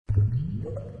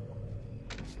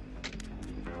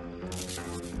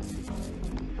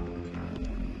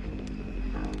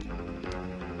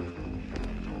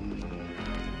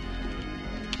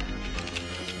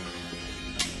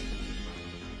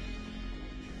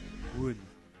One.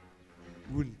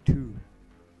 2.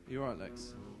 You alright,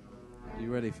 Lex? Are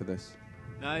you ready for this?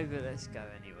 No, but let's go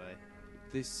anyway.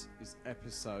 This is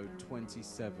episode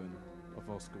 27 of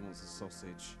Oscar Wants a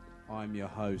Sausage. I'm your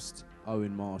host,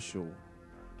 Owen Marshall.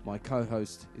 My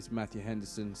co-host is Matthew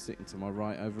Henderson, sitting to my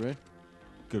right over here.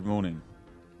 Good morning.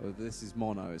 Oh, this is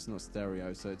mono, it's not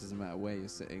stereo, so it doesn't matter where you're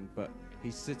sitting, but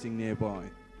he's sitting nearby.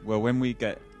 Well, when we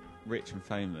get rich and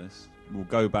famous, we'll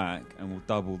go back and we'll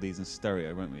double these in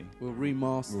stereo, won't we? We'll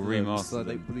remaster them so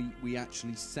that we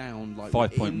actually sound like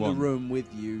we're in the room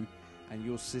with you and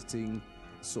you're sitting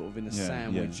sort of in a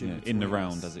sandwich in the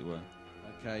round, as it were.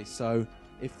 Okay, so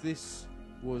if this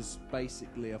was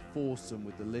basically a foursome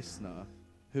with the listener,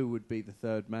 who would be the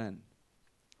third man?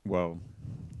 Well,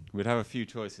 we'd have a few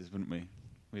choices, wouldn't we?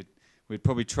 We'd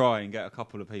probably try and get a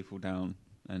couple of people down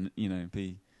and, you know,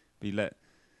 be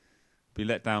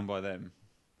let down by them.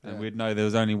 And we'd know there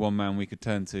was only one man we could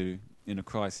turn to in a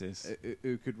crisis.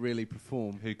 Who could really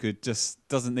perform. Who could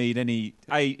doesn't need any...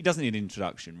 he doesn't need an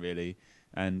introduction, really.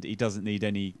 And he doesn't need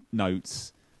any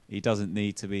notes. He doesn't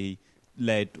need to be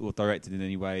led or directed in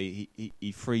any way.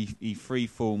 He free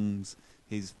forms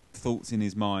his thoughts in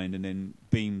his mind and then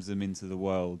beams them into the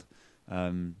world.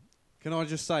 Can I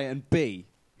just say, and B,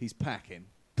 he's packing.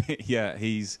 Yeah,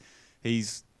 he's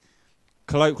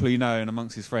colloquially known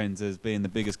amongst his friends as being the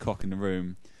biggest cock in the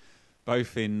room,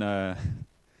 both in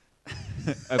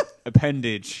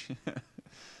appendage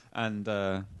and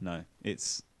no,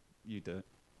 it's you do it.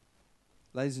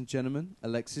 Ladies and gentlemen,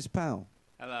 Alexis Powell.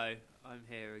 Hello, I'm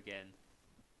here again.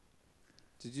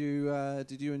 Did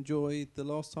you enjoy the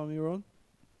last time you were on?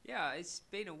 Yeah, it's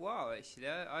been a while actually.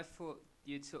 I thought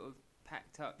you'd sort of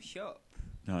packed up shop.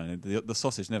 No, the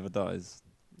sausage never dies.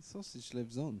 The sausage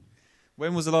lives on.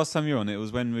 When was the last time you were on? It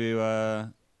was when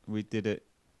we did it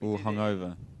all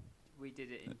hungover. We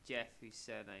did it in Jeff, whose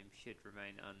surname should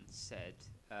remain unsaid,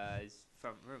 his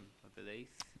front room, I believe.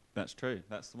 That's true.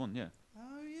 That's the one. Yeah.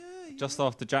 Oh yeah. Just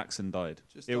after Jackson died.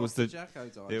 Jacko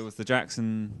died. It was the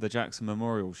Jackson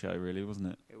Memorial show, really,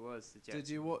 wasn't it? It was the Jackson. Did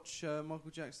you watch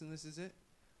Michael Jackson? This Is It?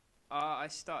 I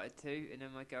started to, and then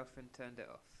my girlfriend turned it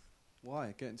off.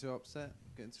 Why? Getting too upset?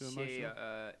 Getting too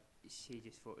emotional? She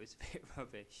just thought it was a bit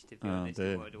rubbish, to be honest.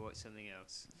 I wanted to watch something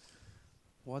else.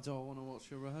 Why do I want to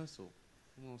watch your rehearsal?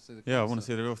 I want to see the concert. I want to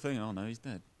see the real thing. Oh no, he's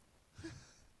dead.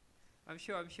 I'm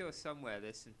sure somewhere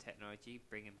there's some technology,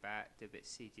 bring him back, do a bit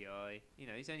CGI. You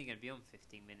know, he's only going to be on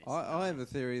 15 minutes. I have a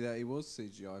theory that he was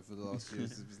CGI for the last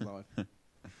years of his life.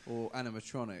 Or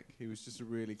animatronic. He was just a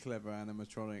really clever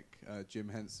animatronic Jim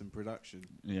Henson production.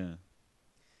 Yeah.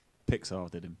 Pixar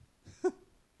did him.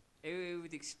 It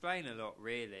would explain a lot,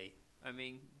 really. I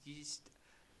mean,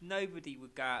 nobody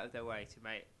would go out of their way to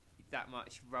make that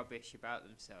much rubbish about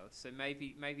themselves. So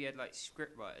maybe I'd like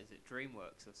script writers at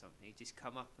DreamWorks or something who just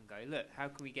come up and go, look, how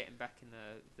can we get him back in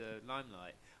the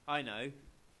limelight? I know.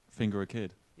 Finger a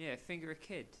kid. Yeah, finger a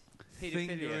kid. Pedophilia.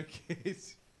 Finger a kid.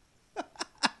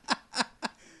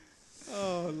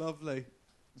 Oh, lovely.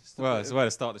 Well, it's a way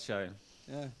to start the show.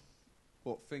 Yeah.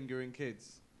 What, fingering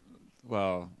kids?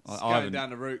 Well, it's going down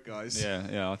the route, guys.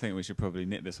 Yeah. I think we should probably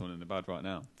nip this one in the bud right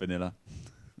now. Vanilla.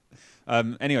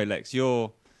 Anyway, Lex,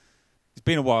 it's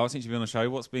been a while since you've been on the show.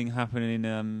 What's been happening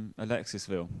in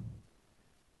Alexisville?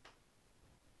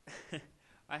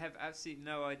 I have absolutely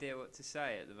no idea what to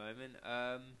say at the moment.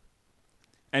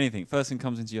 Anything. First thing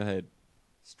comes into your head.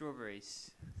 Strawberries.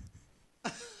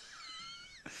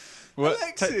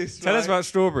 Alexis, tell us about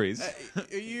strawberries.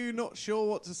 Are you not sure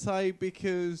what to say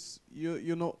because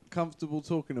you're not comfortable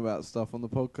talking about stuff on the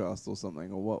podcast or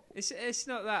something, or what? It's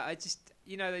not that. I just,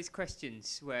 those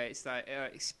questions where it's like,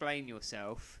 explain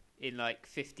yourself in like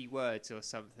 50 words or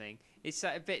something. It's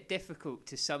like a bit difficult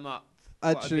to sum up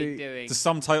what I've been doing. The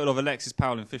sum total of Alexis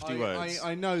Powell in 50 words.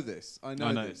 I know this. I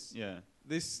know this. Yeah.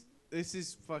 This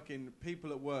is fucking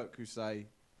people at work who say,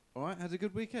 all right, had a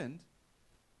good weekend?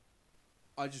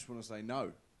 I just want to say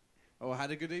no. Oh, I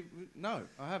had a good evening? No,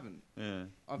 I haven't. Yeah.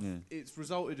 It's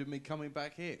resulted in me coming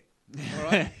back here. All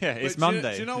right? Yeah, it's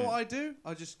Monday. Do you know what I do?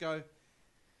 I just go,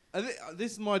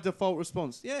 this is my default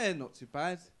response. Yeah, not too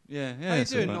bad. Yeah. How you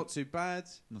doing? Not too bad.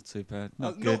 Not too bad.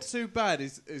 Not too bad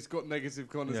is got negative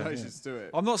connotations to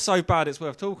it. I'm not so bad it's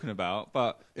worth talking about,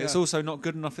 but it's also not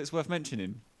good enough it's worth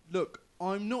mentioning. Look,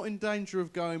 I'm not in danger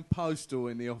of going postal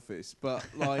in the office, but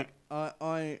like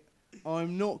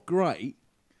I'm not great,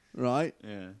 right?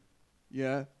 Yeah.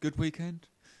 Yeah. Good weekend?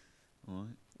 All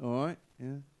right.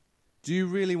 Yeah. Do you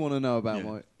really want to know about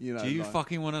my, Do you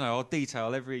fucking want to know? I'll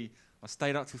detail I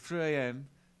stayed up till 3 a.m.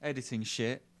 editing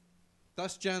shit.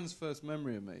 That's Jan's first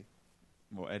memory of me.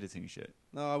 What, editing shit?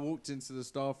 No, I walked into the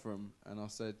staff room and I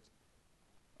said,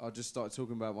 I just started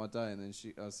talking about my day, and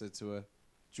then I said to her, "Do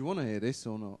you want to hear this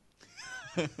or not?"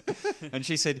 And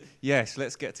she said, "Yes,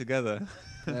 let's get together."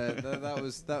 That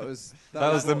was the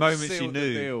what moment she sealed the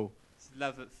knew. deal. It's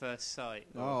love at first sight.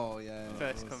 or Oh yeah.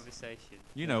 First it was. conversation.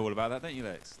 You know all about that, don't you,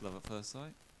 Lex? Love at first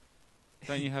sight.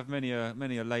 Don't you have many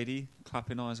a lady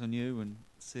clapping eyes on you and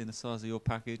seeing the size of your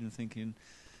package and thinking,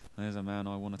 "There's a man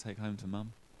I want to take home to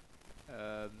mum."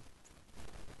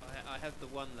 I have the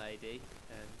one lady,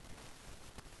 and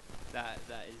that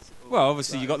is. all Well,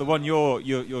 obviously that you got the is one all.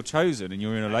 you're chosen and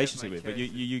you're in a I have relationship my with, but you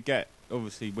chosen. get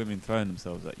obviously women throwing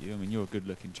themselves at you. I mean, you're a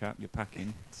good-looking chap. You're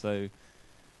packing, so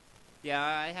Yeah,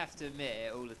 I have to admit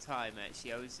it all the time.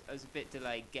 Actually, I was a bit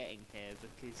delayed getting here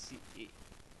because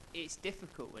it's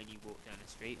difficult when you walk down the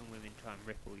street and women try and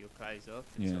rip all your clothes off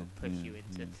and sort of push you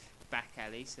into back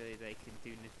alleys so they can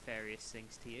do nefarious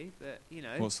things to you. But you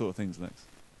know, What sort of things, Lex?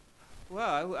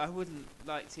 well, I wouldn't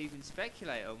like to even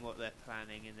speculate on what they're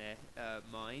planning in their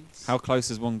minds. How close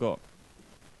has one got?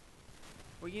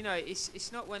 Well, you know,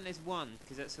 it's not when there's one,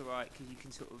 because that's all right, because you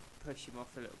can sort of push them off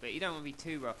a little bit. You don't want to be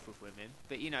too rough with women,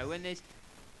 but you know, when there's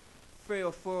 3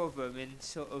 or 4 of them in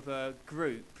sort of a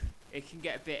group, it can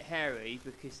get a bit hairy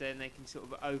because then they can sort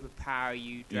of overpower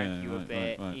you, drag Yeah, you a right,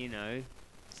 bit, right. you know.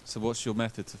 So what's your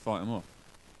method to fight them off?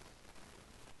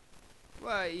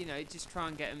 Well, you know, just try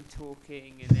and get them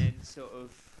talking and then sort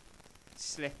of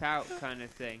slip out kind of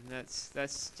thing.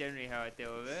 That's generally how I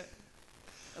deal with it.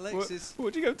 Alexis,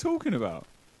 What do you go talking about?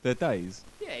 Their days.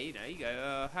 Yeah, you know, you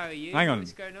go, how are you? Hang on.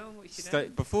 What's going on? What's your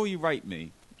name? Before you rate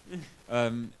me,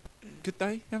 good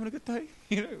day. Having a good day.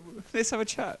 You know, let's have a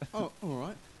chat. oh, all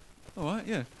right. All right,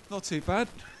 yeah, not too bad.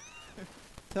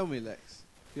 Tell me, Lex.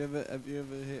 Have you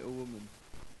ever hit a woman,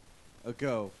 a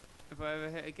girl? Have I ever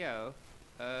hit a girl?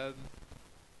 I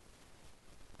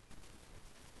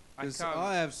Because can't.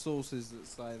 I have sources that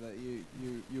say that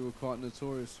you were quite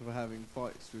notorious for having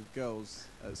fights with girls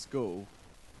at school,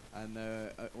 and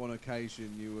at one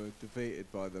occasion you were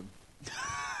defeated by them.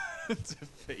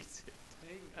 Defeated.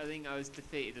 I think I was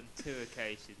defeated on 2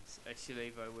 occasions,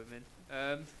 actually, by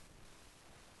women.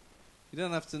 You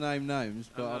don't have to name names,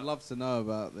 but I'm I'd not- love to know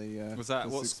about the. Was that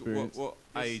this experience. what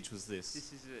This- age was this?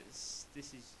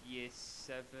 This is year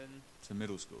 7, To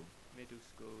middle school. middle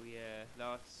school. Yeah,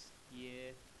 last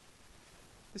year.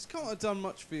 This can't have done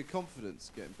much for your confidence,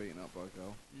 getting beaten up by a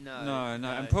girl. No,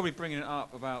 No, and probably bringing it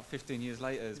up about 15 years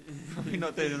later is probably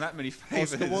not doing them that many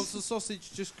favours. Oscar wants the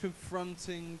sausage, just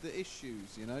confronting the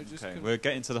issues, you know. Just Okay, we're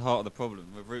getting to the heart of the problem,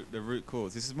 the root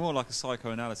cause. This is more like a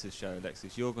psychoanalysis show,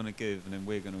 Alexis. You're going to give, and then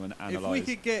we're going to analyse. If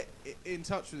we could get in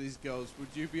touch with these girls, would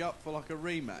you be up for like a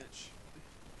rematch?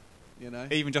 You know.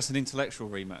 Even just an intellectual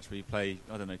rematch where you play,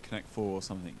 I don't know, Connect 4 or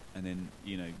something, and then,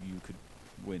 you know, you could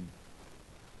win.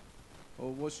 Or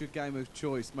what's your game of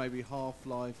choice? Maybe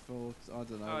Half-Life or I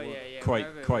don't know. Oh what. yeah. Quake-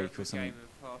 we're Quake over or a something. Game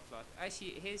of Half-Life.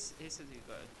 Actually, here's something we've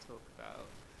got to talk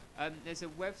about. There's a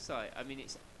website. I mean,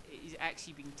 it's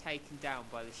actually been taken down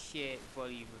by the sheer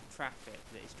volume of traffic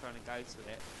that is trying to go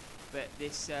to it. But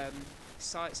this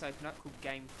site's opened up called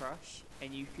Game Crush,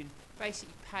 and you can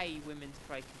basically pay women to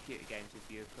play computer games with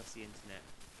you across the internet.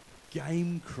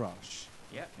 Game Crush.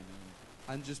 Yep.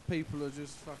 And just people are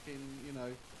just fucking, you know,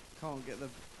 can't get the,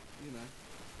 you know,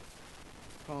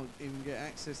 can't even get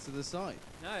access to the site.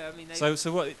 No, I mean they.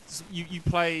 So what? You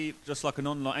play just like an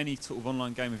online, any sort of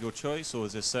online game of your choice, or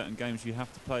is there certain games you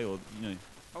have to play, or you know?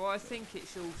 Oh, I think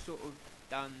it's all sort of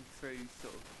done through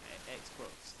sort of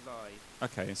Xbox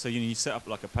Live. Okay, so you set up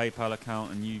like a PayPal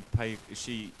account and you pay.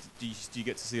 Do you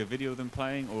get to see a video of them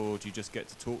playing, or do you just get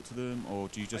to talk to them, or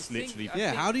do you just I think- literally? I Yeah,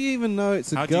 think- how do you even know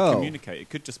it's a How do you girl? communicate? It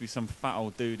could just be some fat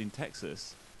old dude in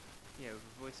Texas. Yeah, with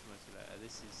a voice modulator.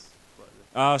 This is what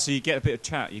the. So you get a bit of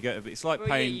chat. You get a bit. It's like Well,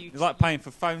 yeah, paying. It's like paying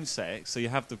for phone sex. So you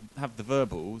have the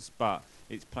verbals, but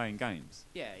it's playing games.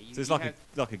 Yeah, you. So it's you like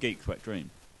have, a geek's wet dream.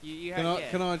 you Can have, I yeah.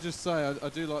 can I just say I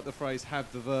do like the phrase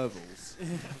 "have the verbals."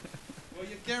 Well,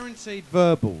 you're guaranteed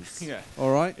verbals. Yeah.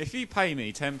 All right. If you pay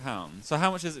me £10, so how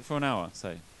much is it for an hour?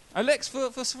 Say, Alex, for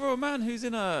a man who's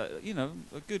in a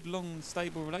good long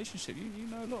stable relationship, you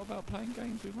know a lot about playing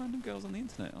games with random girls on the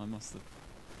internet. I must have.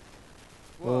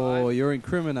 Oh, you're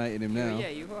incriminating him Yeah, now. yeah,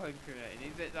 you are incriminating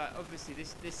him, but like obviously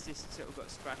this just sort of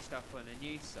got splashed up on a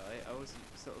news site. I wasn't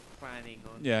sort of planning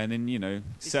on. Yeah, and then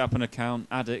set up an account,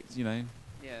 addict.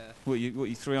 Yeah. What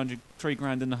you 3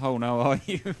 grand in the hole now? Are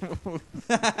you?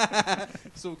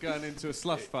 It's all going into a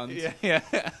slush fund. yeah. Yeah.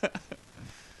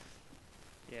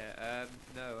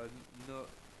 No, I'm not.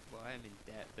 Well, I am in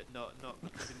debt, but not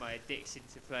because of my addiction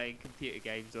to playing computer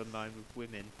games online with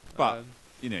women. But-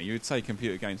 You would say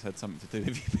computer games had something to do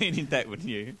with you being in debt, wouldn't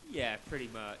you? Yeah, pretty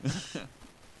much.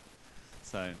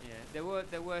 So Yeah,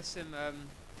 there were some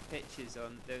pictures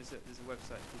on. There's a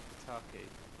website called Kotaku,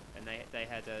 and they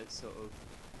had a sort of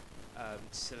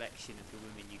selection of the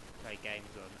women you could play games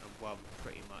on, and one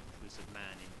pretty much was a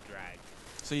man in drag.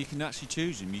 so you can actually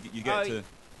choose them. You get to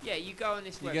Yeah, you go on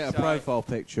this website. You get a profile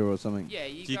picture or something. Yeah,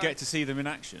 do you get to see them in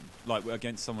action, like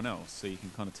against someone else, so you can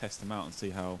kind of test them out and see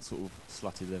how sort of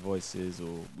slutty their voice is,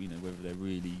 or whether they're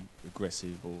really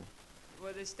aggressive or.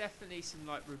 Well, there's definitely some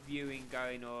like reviewing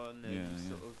going on, and Yeah,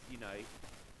 sort of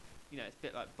it's a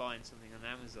bit like buying something on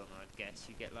Amazon. I'd guess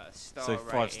you get like a star. So rating.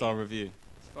 5-star review.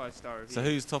 5-star review. So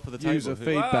who's top of the table? User Who-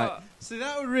 feedback. Well, See,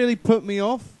 that would really put me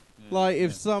off. Yeah, Like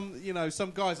if yeah.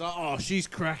 some guys are, oh, she's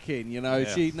cracking. Yeah.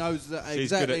 She knows She's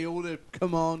exactly good all the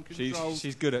command controls.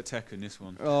 She's good at tech in this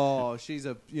one. Oh, she's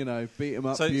a beat 'em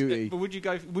up So, beauty. but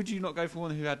would you not go for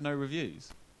one who had no reviews?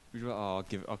 Would you be like,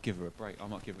 I'll give her a break.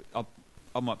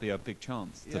 I might be a big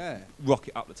chance to Yeah. rock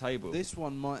it up the table. This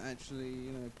one might actually,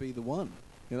 be the one.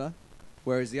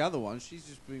 Whereas the other one, she's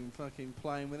just been fucking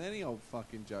playing with any old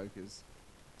fucking jokers.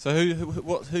 So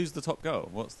who's the top girl?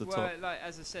 What's the top? Well, like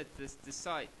as I said, the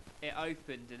site it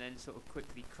opened and then sort of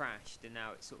quickly crashed, and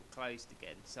now it's sort of closed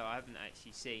again. So I haven't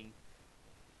actually seen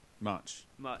Much.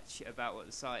 much about what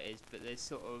the site is, but there's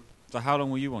sort of. So how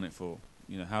long were you on it for?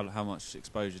 How much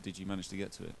exposure did you manage to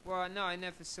get to it? Well, no, I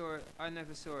never saw it. I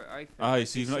never saw it open. Oh, I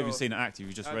so you've just not even saw- seen it active.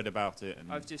 You've just I've- read about it.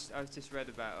 And I've just read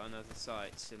about it on other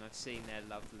sites, and I've seen their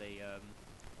lovely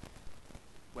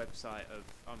website of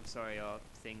 "I'm sorry, our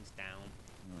thing's down."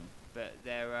 Right. But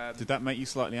they're Did that make you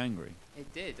slightly angry?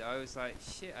 it did. I was like,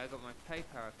 shit, I got my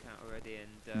PayPal account already,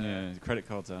 and Yeah, the credit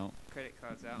card's out. credit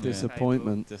cards out. on Yeah. the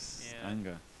Disappointment. Just Yeah.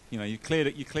 anger. You cleared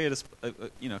it. You cleared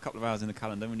a couple of hours in the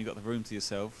calendar when you got the room to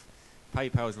yourself.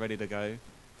 PayPal's ready to go,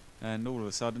 and all of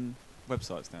a sudden,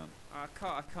 website's down. table.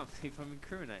 I can't believe I'm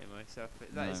incriminating myself,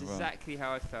 but that No, is well. exactly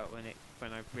how I felt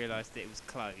when I realised that it was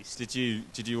closed. Did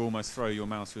you almost throw your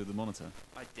mouse through the monitor?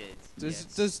 I did. Does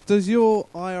yes. does your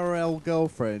IRL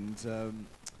girlfriend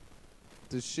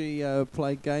does she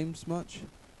play games much?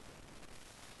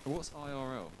 What's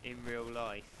IRL? in real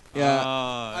life? Yeah,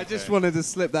 Ah, I just okay. wanted to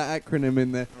slip that acronym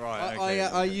in there. Right.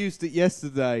 I used it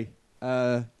yesterday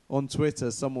on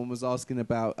Twitter. Someone was asking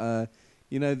about the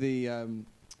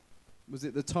was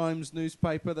it the Times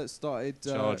newspaper that started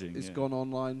Charging, it's yeah. gone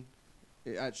online.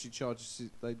 It actually charges.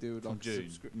 They do from like June.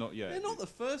 subscription. Not yet. They're not the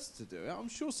first to do it. I'm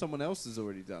sure someone else has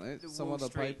already done it. The Some Wall other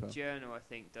Street paper. Journal, I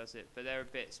think, does it, but they're a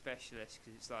bit specialist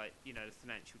because it's like the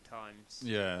Financial Times.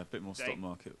 Yeah, a bit more They- stock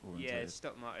market oriented. Yeah,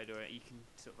 stock market, or you can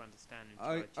sort of understand. And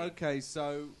Oh, charge it. okay,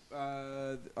 so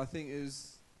I think it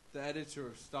was the editor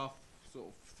of Stuff sort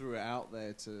of threw it out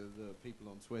there to the people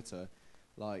on Twitter,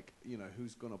 like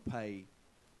who's gonna pay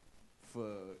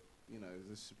for the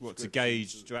What to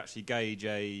subscriptions. actually gauge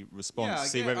a response, Yeah,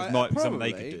 see I whether get- it's not something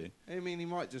they probably. could do. I mean, he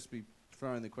might just be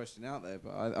throwing the question out there,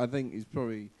 but I think he's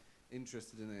probably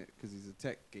interested in it because he's a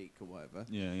tech geek or whatever.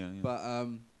 Yeah. But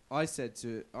I said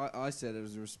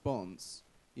as a response,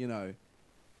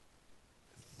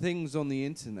 things on the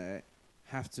internet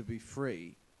have to be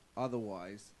free,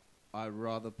 otherwise I'd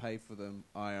rather pay for them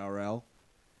IRL.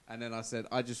 And then I said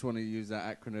I just want to use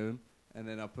that acronym, and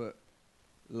then I put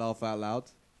laugh out loud,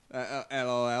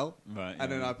 LOL, Right.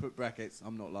 and then yeah. I put brackets.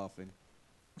 I'm not laughing.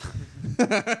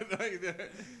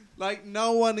 Like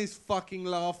no one is fucking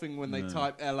laughing when they No.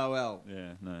 type LOL.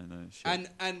 Yeah. No. Shit.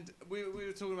 And we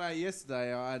were talking about it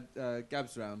yesterday. I had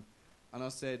Gabs round, and I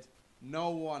said no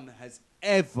one has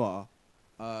ever.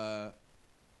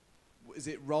 Is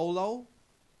it Rolo?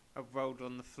 I rolled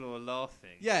on the floor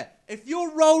laughing. Yeah. If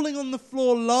you're rolling on the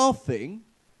floor laughing,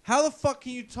 how the fuck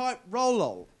can you type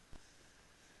Rolo?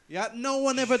 Yeah. No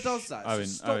one ever does that. So Owen,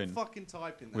 stop Owen, fucking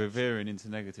typing that. We're shit. veering into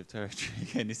negative territory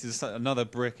again. This is another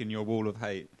brick in your wall of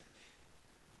hate.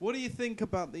 What do you think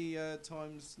about the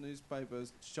Times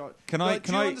newspapers? Do Can you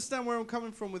I? understand where I'm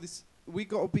coming from with this? We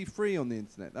got to be free on the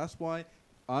internet. That's why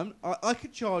I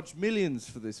could charge millions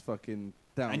for this fucking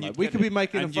And download. you'd We get could be it.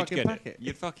 making a And you'd fucking get it. packet.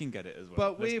 You'd fucking get it as well.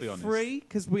 But let's be we're honest. free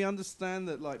because we understand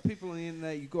that like people on the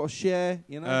internet, you've got to share.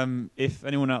 If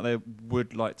anyone out there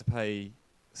would like to pay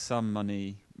some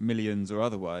money, millions or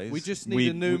otherwise, we just need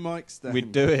a new mic stand.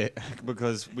 We'd do it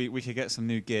because we could get some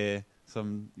new gear,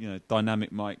 some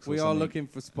dynamic mics. We or are something. looking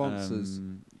for sponsors.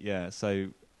 Yeah. So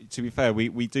to be fair,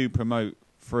 we do promote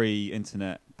free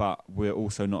internet, but we're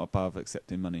also not above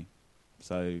accepting money.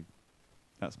 So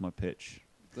that's my pitch.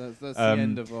 That's the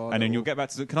end of our. And then you'll little- get back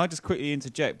to. Can I just quickly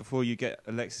interject before you get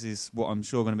Alexis's what I'm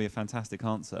sure going to be a fantastic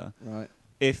answer? right.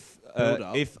 If Build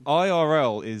up. if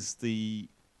IRL is the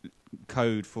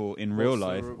code for in real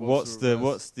life, what's the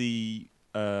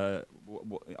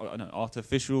what, I don't know,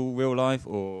 artificial real life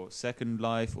or Second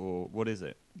Life or what is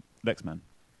it? Lexman.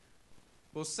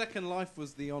 Well, Second Life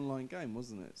was the online game,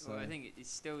 wasn't it? So Well, I think it's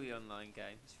still the online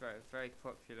game. It's very, very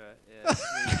popular.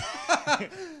 Yeah,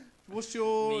 what's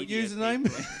your media username?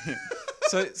 people.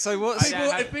 So what's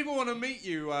If people want to meet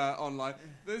you online,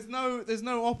 there's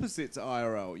no opposite to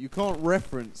IRL. You can't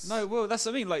reference. No, well, that's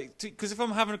what I mean. Like, because if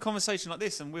I'm having a conversation like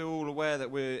this and we're all aware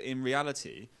that we're in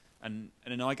reality, and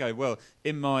then I go, well,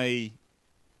 in my,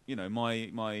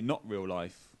 my not real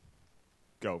life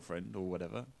girlfriend or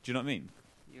whatever. Do you know what I mean?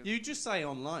 You just say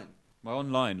online. My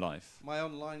online life, My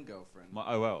online girlfriend.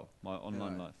 my OL, my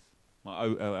online Yeah. life, my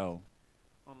OLL.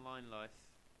 Online life.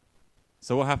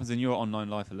 So what happens in your online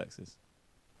life, Alexis?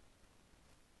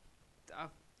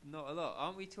 Not a lot.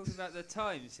 Aren't we talking about the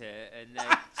times here and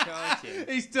they're charging?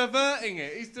 He's diverting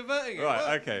it.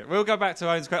 Right, okay. We'll go back to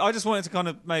Owen's question. I just wanted to kind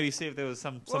of maybe see if there was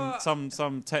some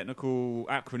technical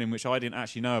acronym which I didn't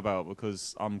actually know about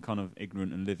because I'm kind of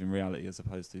ignorant and live in reality as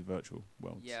opposed to virtual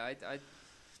worlds. Yeah, I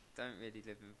don't really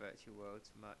live in virtual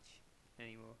worlds much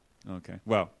anymore. Okay.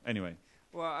 Well, anyway.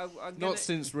 Well, I'm Not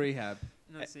since rehab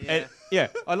yeah.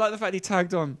 I like the fact he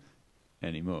tagged on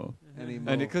anymore.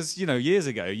 anymore. And because, years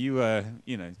ago, you were,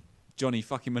 Johnny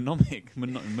fucking Mnemonic.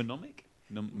 Mnemonic?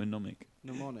 Mnemonic.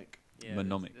 Mnemonic. Yeah,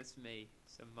 Mnemonic. that's me,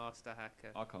 some master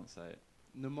hacker. I can't say it.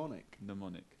 Mnemonic.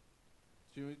 Mnemonic.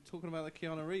 So you're talking about the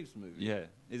Keanu Reeves movie? Yeah.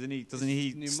 Isn't he, doesn't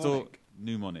It's he store...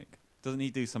 Mnemonic. Doesn't he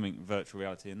do something virtual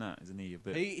reality in that? Isn't he a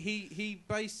bit... He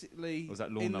basically... Or is that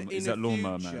in Lawnmower the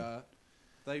Man? future,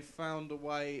 they found a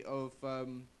way of...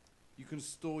 you can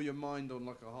store your mind on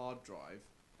like a hard drive,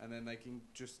 and then they can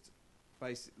just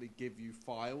basically give you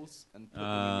files and put them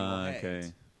in your head.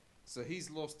 Okay. So he's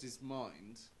lost his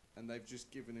mind, and they've just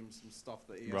given him some stuff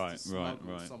that he has Right, to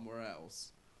smuggle right. somewhere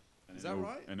else. And Is it that all-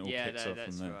 right? And it all Yeah, kicks off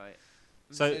that's from there. right.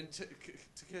 So- And then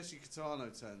Takeshi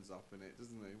Kitano turns up in it,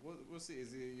 doesn't he? What's it?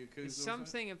 Is he a Yakuza? There's or something?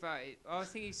 something about it. I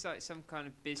think he's like some kind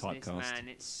of Typecast. businessman.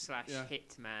 It's slash Yeah.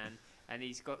 hitman, and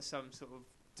he's got some sort of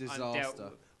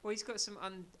Disaster. Well, he's got some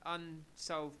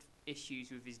unsolved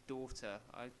issues with his daughter.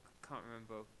 I can't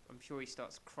remember. I'm sure he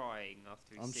starts crying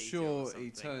after he I'm sees sure her or he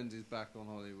something. turned his back on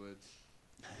Hollywood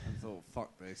and thought,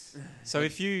 "Fuck this." So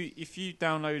if you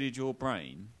downloaded your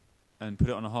brain and put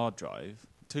it on a hard drive,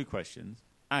 two questions.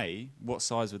 A, what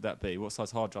size would that be? What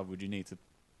size hard drive would you need to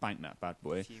bank that bad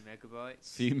boy? A few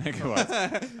megabytes. Few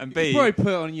megabytes. And You B, probably put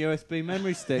it on a USB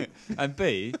memory stick. and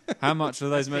B, how much of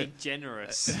those? Being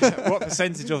generous. What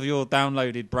percentage of your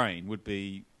downloaded brain would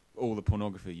be all the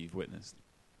pornography you've witnessed?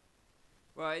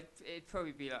 Well, it'd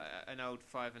probably be like an old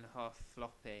 5.5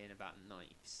 floppy and about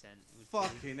 90%.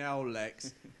 Fucking hell,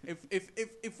 Lex.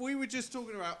 If we were just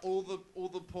talking about all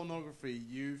the pornography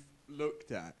you've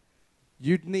looked at,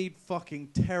 you'd need fucking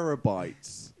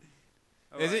terabytes.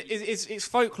 It's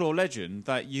folklore legend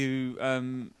that you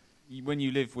when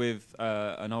you live with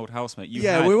an old housemate,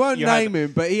 we won't name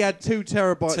him, but he had 2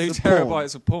 terabytes. 2 of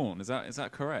terabytes of porn. Is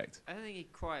that correct? I don't think he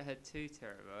quite had 2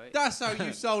 terabytes. That's how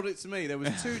you sold it to me. There was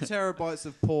 2 terabytes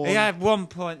of porn, He had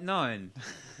 1.9.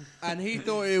 and he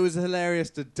thought it was hilarious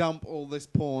to dump all this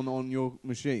porn on your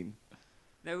machine.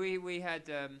 No, we had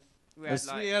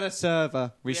He had a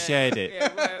server. We shared it.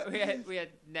 Yeah,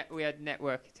 we had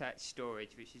network attached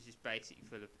storage, which is just basically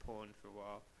full of porn for a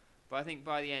while. But I think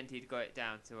by the end he'd got it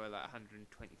down to like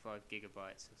 125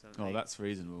 gigabytes or something. Oh, that's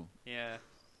reasonable. Yeah.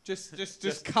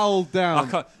 Just culled down.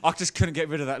 I just couldn't get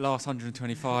rid of that last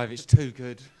 125. It's too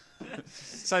good.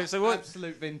 So what?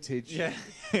 Absolute vintage. Yeah.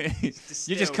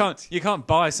 You just can't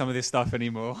buy some of this stuff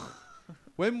anymore.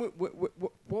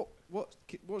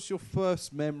 What's your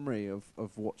first memory of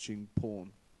watching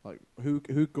porn? Like who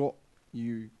got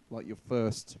you like your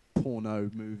first porno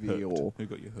movie Hooked. or Who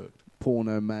got you hooked?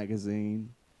 porno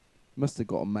magazine? Must have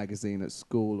got a magazine at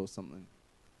school or something.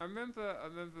 I remember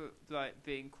like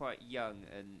being quite young,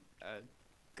 and a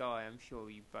guy, I'm sure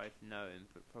you both know him,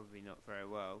 but probably not very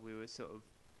well. We were sort of,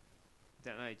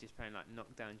 don't know, just playing like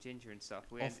Knockdown Ginger and stuff.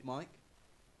 Off mic.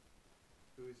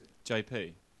 Who is it?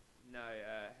 JP. No,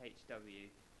 HW.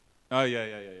 Oh yeah.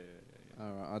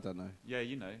 All right, I don't know. Yeah,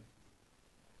 you know.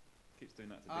 Keeps doing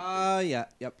that to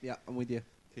Digby. Yeah. I'm with you.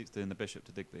 Keeps doing the Bishop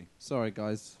to Digby. Sorry,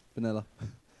 guys. Vanilla.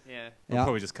 Yeah. We'll Yeah.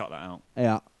 probably just cut that out.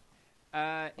 Yeah.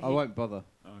 I I won't bother.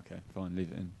 Oh, okay, fine,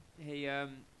 leave it in. He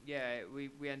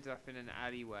we ended up in an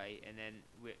alleyway, and then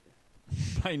we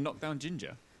Playing Knockdown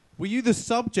Ginger. Were you the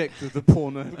subject of the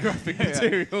pornographic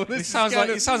material? It sounds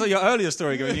like your earlier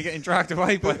story going. You're getting dragged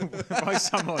away by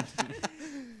someone.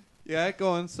 Yeah, go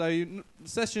on. So,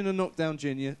 session of Knockdown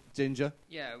Ginger.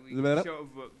 yeah Is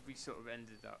that we sort of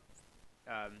ended up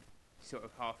sort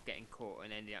of half getting caught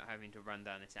and ending up having to run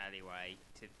down this alleyway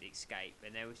to escape.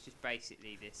 And there was just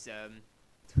basically this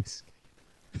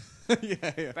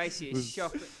yeah. basically a Was-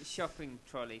 shopping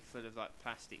trolley full of like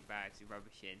plastic bags with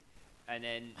rubbish in, and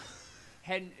then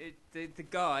the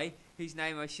guy whose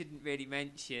name I shouldn't really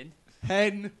mention,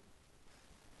 Hen.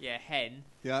 Hen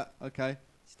Yeah. Okay.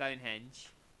 Stonehenge,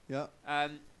 Yeah.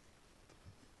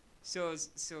 saw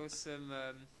some.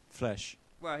 Flesh.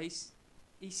 Well, he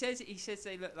says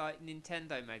they look like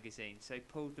Nintendo magazines, so he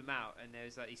pulled them out, and there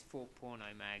was like these 4 porno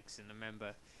mags, and I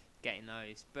remember getting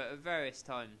those. But at various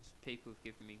times, people have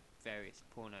given me various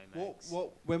porno mags.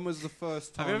 When was the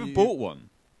first time? Have you ever bought one?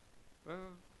 Well,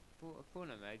 bought a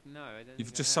porno mag? No, I don't. You've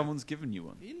think just I have. someone's given you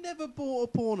one. You never bought a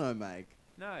porno mag?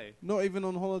 No. Not even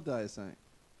on holiday or something?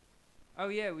 Oh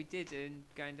yeah, we did,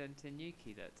 going down to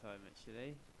Newquay that time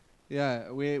actually. Yeah,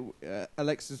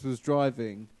 Alexis was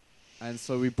driving, and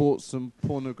so we bought some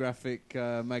pornographic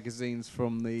magazines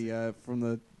from the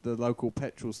local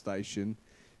petrol station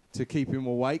to keep him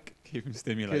awake. Keep him Because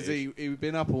stimulated. he'd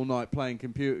been up all night playing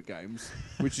computer games,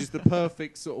 which is the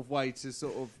perfect sort of way to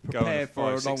sort of Go on prepare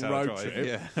for a 5-6 long hour road drive,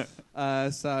 trip.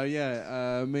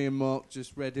 Yeah. Me and Mark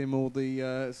just read him all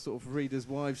the sort of readers'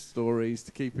 wives stories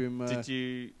to keep him.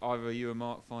 Did either you or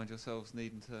Mark find yourselves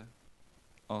needing to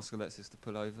ask Alexis to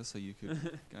pull over so you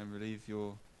could go and relieve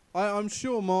your... I'm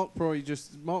sure Mark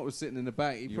was sitting in the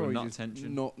back. He Your probably nut just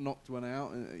tension. knocked one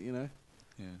out, you know.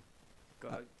 Yeah.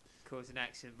 Got to cause an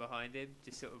accident behind him,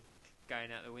 just sort of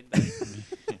going out the window.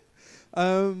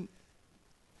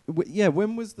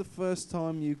 When was the first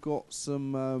time you got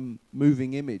some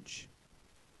moving image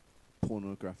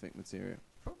pornographic material?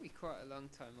 Probably quite a long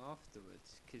time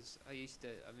afterwards, because I used to.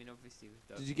 I mean, obviously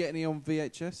with Did you get any on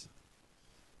VHS?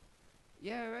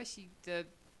 Yeah, actually, the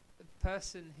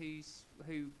person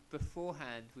who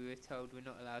beforehand we were told we're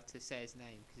not allowed to say his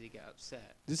name because he'd get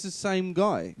upset. This is the same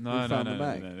guy No, who no, found no, the no,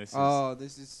 bag. no, this is- Oh,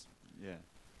 this is Yeah.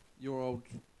 your old,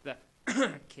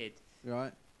 Kid.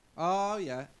 right? Oh,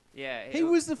 yeah. Yeah. He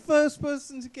was the first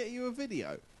person to get you a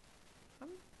video.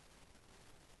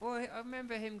 Well, I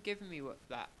remember him giving me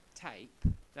that tape,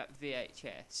 that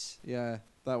VHS. Yeah,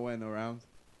 that went around.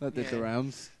 That did the Yeah.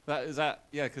 rounds.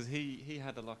 Yeah, because he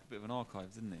had a bit of an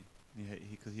archive, didn't he?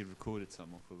 Because he recorded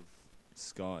some off of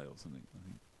Sky or something. I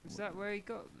think. Was that where he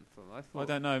got them from? I thought. Well, I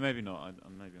don't know. Maybe not.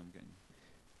 Maybe I'm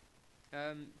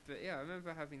getting. But yeah, I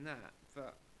remember having that,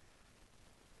 but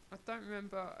I don't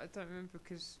remember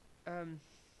because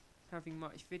having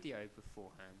much video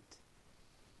beforehand.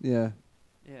 Yeah.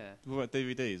 Yeah, What about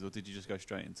DVDs, or did you just go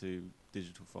straight into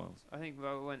digital files? I think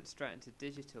I went straight into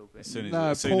digital, but As soon as- No,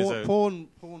 as soon as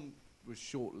porn was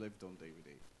short-lived on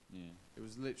DVD. Yeah. It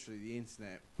was literally the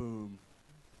internet. Boom.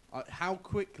 How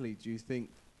quickly do you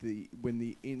think when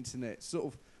the internet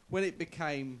when it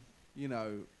became,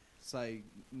 say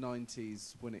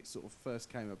 90s, when it sort of first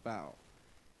came about?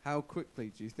 How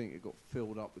quickly do you think it got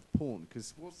filled up with porn?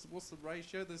 Because what's the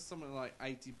ratio? There's something like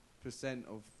 80%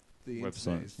 of the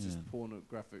internet is Websites, just yeah.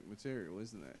 pornographic material,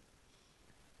 isn't it?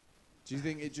 Do you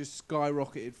think it just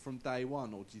skyrocketed from day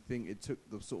one, or do you think it took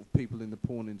the sort of people in the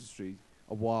porn industry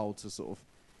a while to sort of...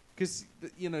 Because,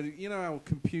 you know how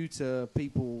computer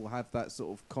people have that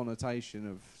sort of connotation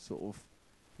of sort of,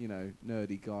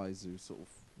 nerdy guys who sort of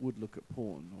would look at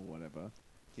porn or whatever,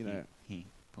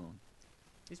 Porn.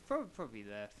 it's probably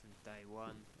there from day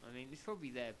one. I mean, it's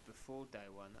probably there before day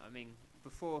one. I mean,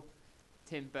 before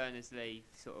Tim Berners-Lee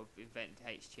sort of invented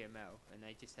HTML, and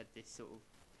they just had this sort of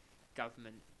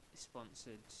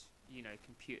government-sponsored,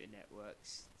 computer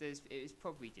networks. It was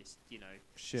probably just,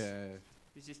 share. it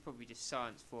was just probably just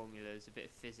science formulas, a bit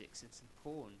of physics, and some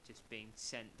porn just being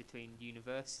sent between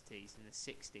universities in the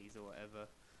 60s or whatever.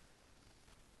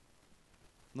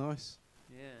 Nice.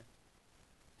 Yeah.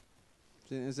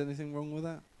 Do you think there's anything wrong with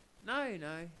that? No,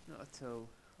 not at all.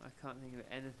 I can't think of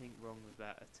anything wrong with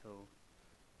that at all.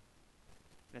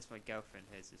 Unless my girlfriend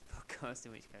hears this podcast,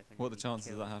 in which case I'm What are gonna the be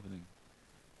chances of that killed. happening?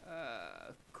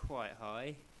 Quite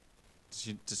high.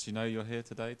 Does she know you're here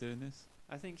today doing this?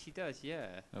 I think she does,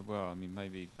 yeah. Well, I mean,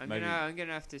 maybe. I'm maybe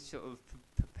gonna have to sort of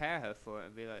prepare her for it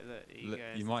and be like, look,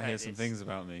 you might hear some things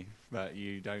about me that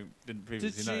you didn't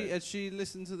previously know. Had she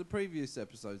listened to the previous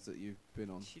episodes that you've been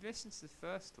on? She listens to the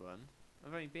first one.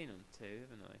 I've only been on 2,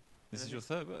 haven't I? This is your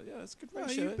third, but yeah, it's a good No,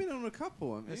 ratio. you've been on a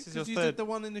couple, haven't you? This is 'Cause your you third. did the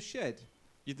one in the shed.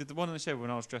 You did the one in the shed when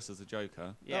I was dressed as a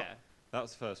Joker. Yeah. That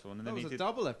was the first one, and That then was you a did.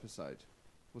 double episode,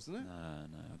 wasn't it? No,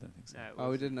 I don't think so. No, it Oh, we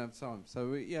wasn't. didn't have time.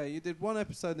 So, you did one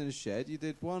episode in the shed, you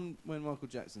did one when Michael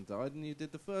Jackson died, and you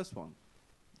did the first one.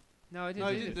 No, I didn't. No,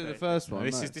 you didn't do the first No, one.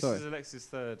 this no, is sorry. Alexis'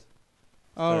 third.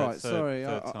 All Third- right, sorry,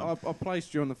 third time. I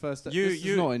placed you on the first. This You-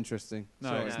 is not interesting. No,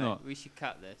 Sorry. it's not. We should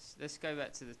cut this. Let's go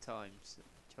back to the times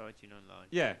charging online.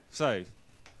 Yeah. So,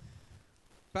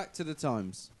 Back to the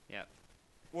Times.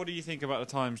 what do you think about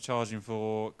the Times charging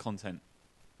for content?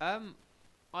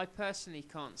 I personally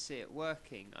can't see it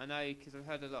working. I know because I've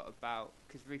heard a lot about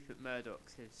because Rupert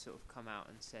Murdoch has sort of come out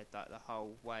and said that the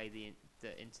whole way the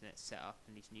internet's set up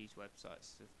and these news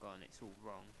websites have gone, it's all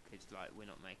wrong because like we're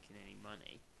not making any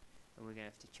money and we're gonna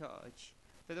have to charge.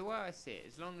 But the way I see it,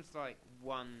 as long as like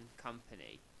one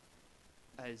company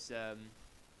has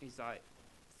is like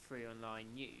free online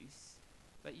news,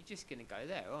 like you're just gonna go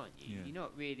there, aren't you? Yeah. You're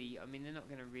not really. I mean, they're not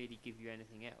gonna really give you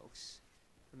anything else.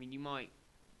 I mean, you might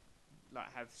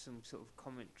like have some sort of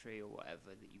commentary or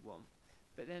whatever that you want,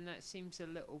 but then that seems a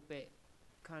little bit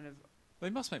kind of. They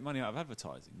must make money out of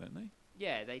advertising, don't they?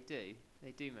 Yeah, they do.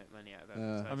 They do make money out of Yeah.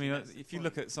 advertising. I mean, that's the if you point.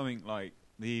 look at something like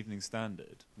the Evening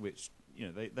Standard, which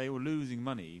they were losing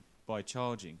money by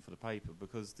charging for the paper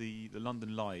because the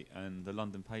London Light and the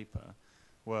London Paper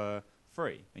were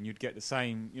free, and you'd get the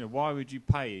same. Why would you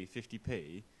pay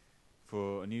 50p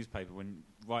for a newspaper when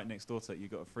right next door to that you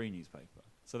got a free newspaper?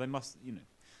 So they must,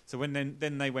 So when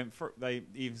then they went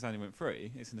Evening Standard went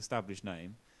free. It's an established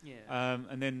name. Yeah.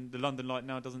 And then the London Light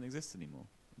now doesn't exist anymore.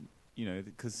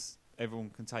 Because everyone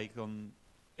can take on.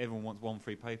 Everyone wants one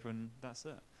free paper, and that's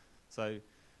it. So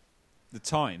the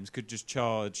Times could just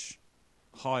charge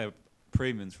higher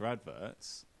premiums for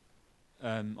adverts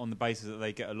on the basis that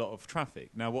they get a lot of traffic.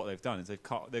 Now, what they've done is they're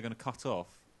going to cut off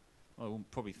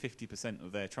probably 50%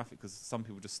 of their traffic because some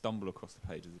people just stumble across the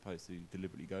page as opposed to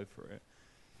deliberately go for it.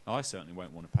 I certainly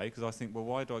won't want to pay because I think, well,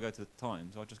 why do I go to the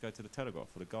Times? I just go to the Telegraph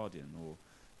or the Guardian or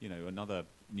another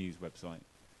news website.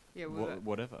 Yeah. Well,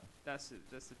 Whatever. that's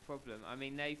the problem. I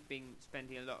mean, they've been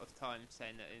spending a lot of time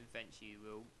saying that eventually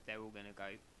they're all going to go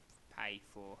pay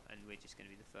for, and we're just going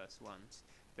to be the first ones.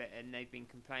 And they've been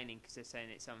complaining because they're saying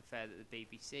it's unfair that the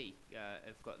BBC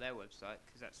have got their website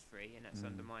because that's free and that's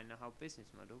undermining the whole business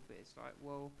model. But it's like,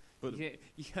 well, But you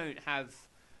don't have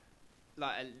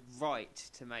like a right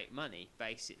to make money.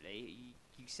 Basically,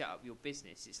 you set up your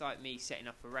business. It's like me setting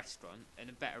up a restaurant and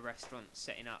a better restaurant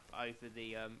setting up over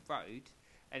the road.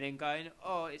 And then going,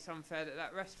 oh, it's unfair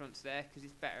that restaurant's there because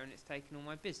it's better and it's taking all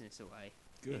my business away.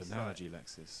 Good It's analogy,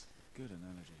 Lexus. Good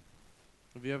analogy.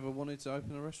 Have you ever wanted to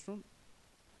open a restaurant?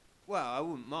 Well, I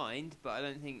wouldn't mind, but I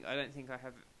don't think I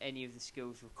have any of the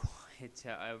skills required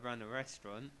to run a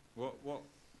restaurant. What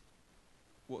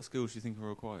skills do you think are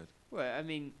required? Well, I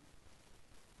mean,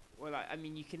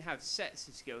 you can have sets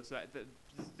of skills, but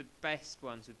the best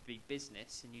ones would be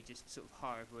business, and you just sort of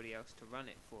hire everybody else to run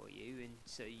it for you, and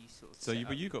so you sort of.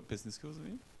 But you got business skills, have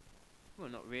you? Well,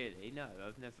 not really. No,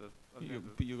 I've never.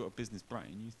 But you got a business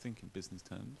brain. You think in business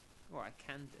terms. Well, I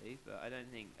can do, but I don't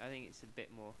think. I think it's a bit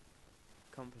more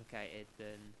complicated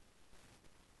than.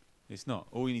 It's not.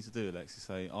 All you need to do, Alex, is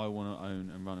say, I want to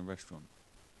own and run a restaurant.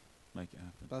 Make it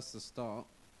happen. That's the start.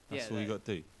 That's Yeah, all you got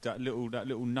to do. That little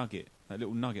nugget, that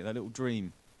little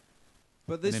dream.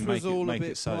 But this then was all a make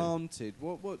bit it so. planted.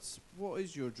 What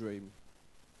is your dream?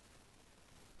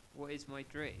 What is my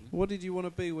dream? What did you want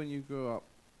to be when you grew up?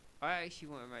 I actually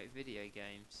want to make video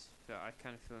games, but I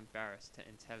kind of feel embarrassed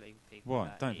in telling people. Why?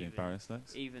 That Don't be even- embarrassed,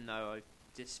 Lex. Even though I've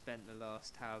just spent the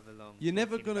last however long. You're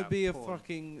never talking going to about be a porn.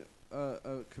 fucking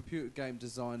a computer game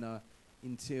designer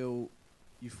until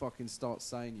you fucking start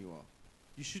saying you are.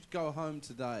 You should go home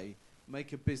today,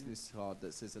 make a business card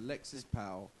that says Alexis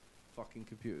Powell, fucking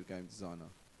computer game designer.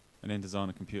 And then design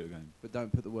a computer game. But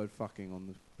don't put the word fucking on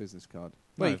the business card.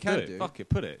 No, Well, you put can it. do. Fuck it,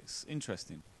 put it. It's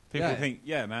interesting. People Yeah. think,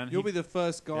 yeah, man. You'll be the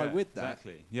first guy yeah, with that.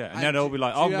 Exactly. Yeah, and And then they'll do- be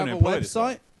like, do I'm you going to have a employ this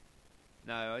guy. website?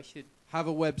 No, I should. Have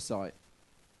a website.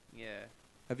 Yeah.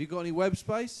 Have you got any web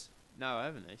space? No, I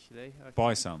haven't actually. I Buy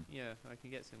can- some. Yeah, I can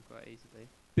get some quite easily.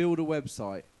 Build a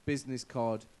website, business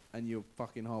card, and you're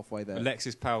fucking halfway there.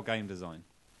 Alexis Powell Game Design.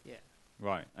 Yeah.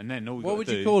 Right, and then all we What gotta would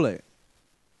do, you call it?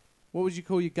 What would you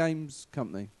call your games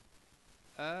company?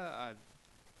 I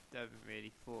haven't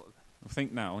really thought.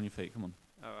 Think now, on your feet, come on.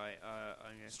 All right.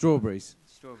 I'm gonna. Strawberries.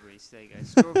 Strawberries. There you go.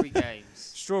 Strawberry games.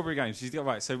 Strawberry Games. She's got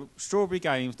right. So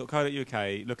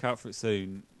strawberrygames.co.uk. Look out for it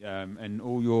soon. And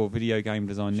all your video game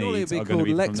design Surely needs it'd are be going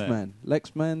to called be from there.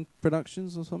 Lexman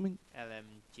Productions or something?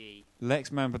 LMG.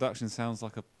 Lexman Productions sounds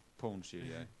like a porn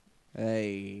studio.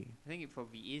 Hey. I think it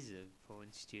probably is a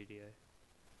porn studio.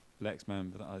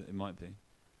 Lexman, but it might be.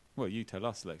 Well, you tell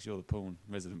us, Lex. You're the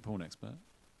resident porn expert.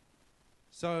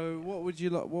 So what would you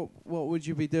like? What would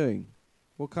you be doing?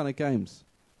 What kind of games?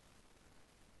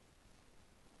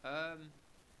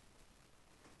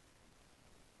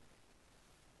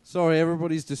 Sorry,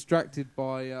 everybody's distracted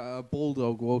by a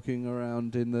bulldog walking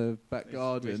around in the back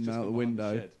garden out the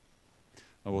window.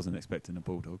 I wasn't expecting a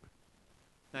bulldog.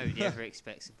 Nobody ever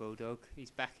expects a bulldog. He's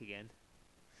back again.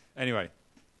 Anyway,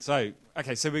 so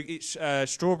it's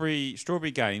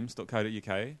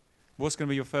strawberrygames.co.uk. What's going to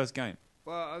be your first game?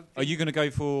 Well, Are you going to go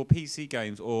for PC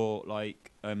games or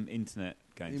like internet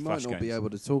games? You flash might not be games? able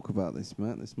to talk about this,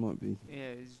 Matt. This might be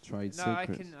Yeah, trade no,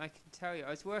 secrets. I can tell you. I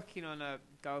was working on a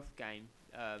golf game,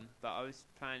 but I was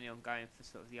planning on going for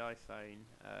sort of the iPhone,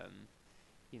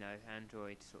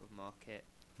 Android sort of market.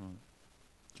 Right.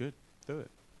 Good, do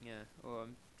it. Yeah, or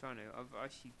I'm trying to. I'm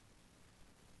actually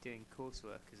doing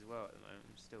coursework as well at the moment.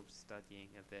 I'm still studying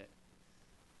a bit.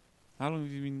 How long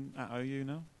have you been at OU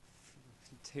now?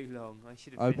 Too long. I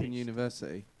should have Open finished.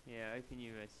 University. Yeah, Open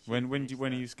University. When Should've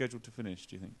when are finished you scheduled to finish?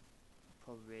 Do you think? that.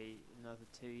 Probably another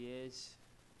 2 years.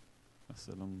 That's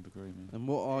a long degree, man. And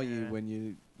what are you Yeah. when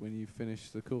you finish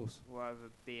the course? Well, I have a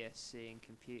BSc in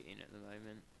computing at the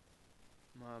moment.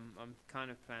 I'm kind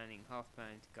of half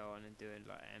planning to go on and do it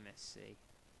like MSc,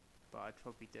 but I'd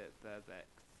probably do it at Birkbeck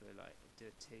for like do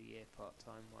a 2-year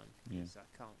part-time one Yeah. because I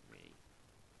can't really.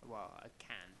 Well, I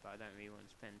can, but I don't really want to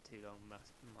spend too long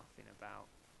muffing about.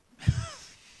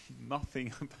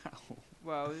 Nothing about. Is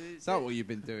Well, that what you've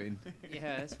been doing?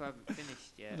 yeah, that's why I haven't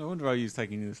finished yet. No wonder OU's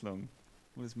taking you this long.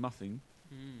 What is muffing?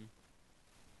 Mm.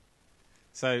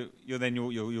 So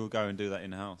you'll go and do that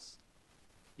in house.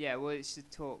 Yeah, well, it's a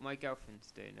talk. My girlfriend's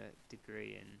doing a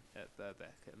degree at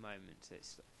Birkbeck at the moment, so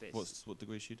it's a bit. What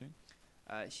degree is she doing?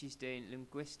 She's doing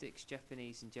linguistics,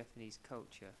 Japanese, and Japanese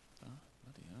culture.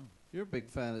 Bloody hell. You're a big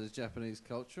fan of the Japanese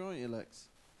culture, aren't you, Lex?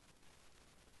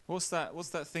 What's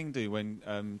that thing do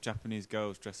when Japanese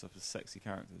girls dress up as sexy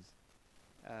characters?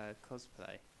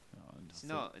 Cosplay. Oh, I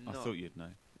Not- thought you'd know.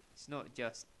 It's not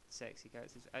just sexy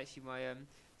characters. Actually,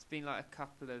 it's been like a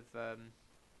couple of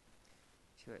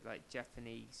like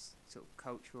Japanese sort of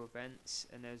cultural events,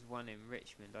 and there was one in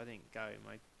Richmond. I didn't go.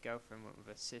 My girlfriend went with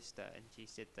her sister, and she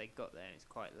said they got there and it's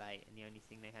quite late, and the only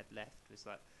thing they had left was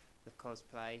like the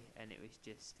cosplay, and it was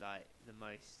just like the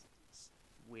most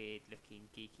weird-looking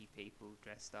geeky people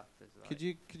dressed up as like. Could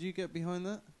you get behind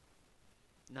that?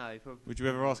 No, probably. Would you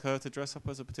ever ask her to dress up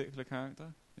as a particular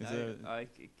character? No, I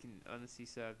can honestly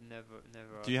say I've never.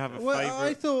 Do you have asked a her. Well, I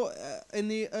favourite? thought in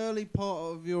the early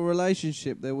part of your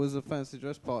relationship there was a fancy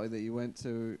dress party that you went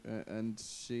to, and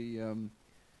she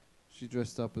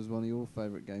dressed up as one of your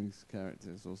favourite games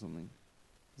characters or something.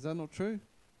 Is that not true?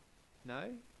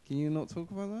 No, Can you not talk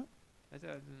about that? I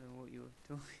don't know what you're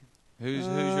talking. Who's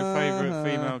your favourite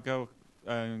female girl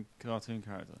cartoon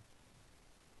character?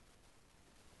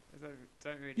 I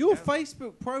don't really. Your know.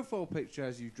 Facebook profile picture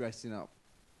has you dressing up.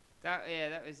 That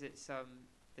was at some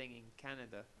thing in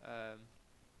Canada.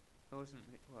 It wasn't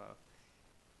well.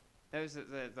 That was at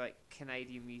the like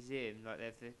Canadian Museum. Like they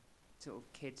have the sort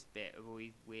of kids bit of all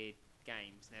these weird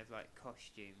games, and they have like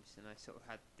costumes. And I sort of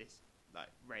had this like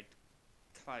red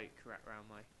cloak wrapped around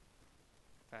my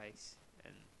face,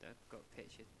 and I've got a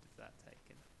picture of that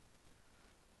taken.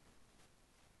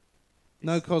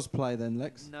 No It's- cosplay then,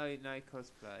 Lex. no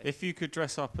cosplay. If you could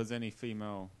dress up as any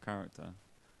female character,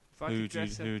 If I who could would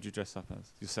dress up, you dress up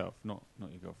as? Yourself, not your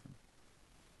girlfriend.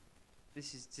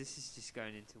 this is just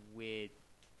going into weird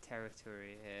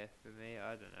territory here for me.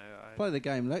 I don't know. Play the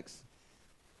game, Lex.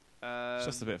 It's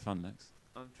just a bit of fun, Lex.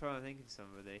 I'm trying to think of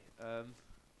somebody.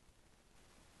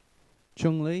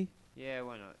 Chung-Li. Yeah,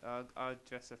 why not? I'll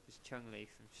dress up as Chung-Li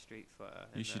from Street Fighter.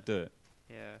 You should do it.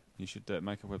 Yeah. You should do it.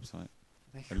 Make a website.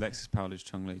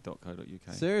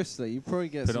 AlexisPowledgechungli.co.uk. Seriously, you probably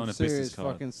get Put it on some a business serious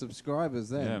card. fucking subscribers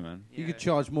there. Yeah, man. You Yeah. could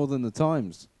charge more than the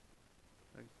Times.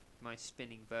 My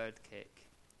spinning bird kick.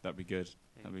 That'd be good.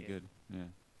 There That'd you be go. good. Yeah.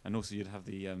 And also, you'd have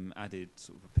the added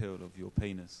sort of appeal of your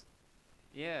penis.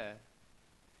 Yeah.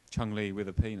 Chung-Li with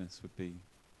a penis would be.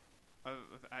 I've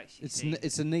actually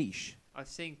It's a niche. I've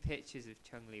seen pictures of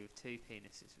Chung-Li with 2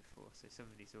 penises before, so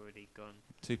somebody's already gone.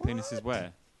 Two penises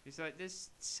where? It's like there's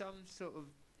some sort of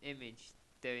image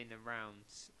doing the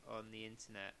rounds on the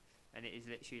internet, and it is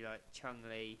literally like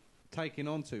Chung-Li. Taking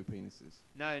on 2 penises.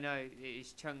 No, it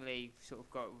is Chung-Li sort of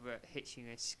got hitching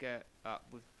her skirt up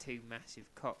with 2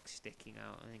 massive cocks sticking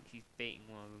out. I think she's beating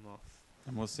one of them off.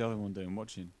 And what's the other one doing?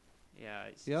 Watching. Yeah,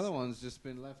 it's The other one's just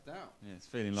been left out. Yeah, it's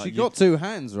feeling like She you- got 2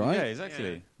 hands, right? Yeah,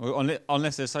 exactly. Yeah. Well,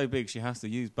 unless they're so big, she has to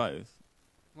use both.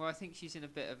 Well, I think she's in a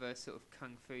bit of a sort of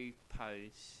kung fu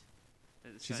pose.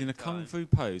 At the She's same in a kung time. fu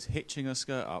pose, hitching her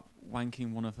skirt up,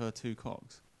 wanking one of her 2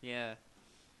 cocks. Yeah.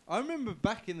 I remember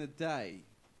back in the day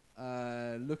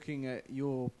looking at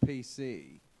your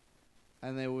PC,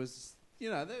 and there was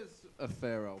a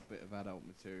fair old bit of adult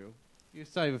material. You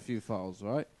save a few files,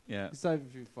 right? Yeah. You save a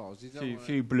few files. You don't Few, wanna,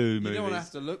 few blue you movies. don't want to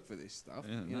have to look for this stuff,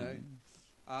 Yeah, you no.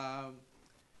 know.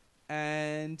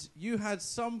 And you had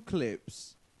some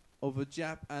clips of a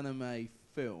Jap anime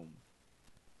film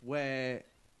where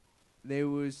there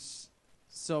was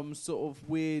some sort of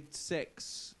weird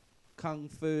sex kung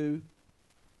fu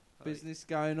business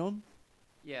going on.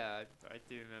 Yeah, I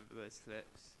do remember those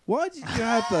clips. Why did you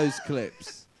have those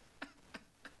clips?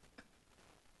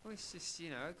 Well, it's just,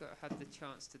 I had the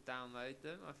chance to download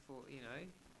them. I thought,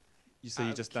 You say out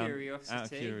you of just down curiosity. out of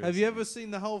curiosity. Have you ever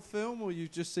seen the whole film, or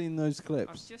you've just seen those I've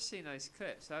clips? just seen those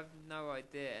clips. I have no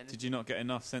idea. And Did you not get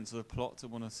enough sense of the plot to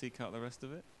want to seek out the rest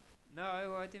of it?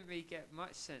 No, I didn't really get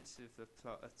much sense of the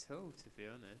plot at all, to be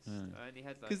honest. Mm. I only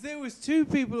had Because there was two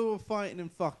people who were fighting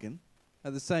and fucking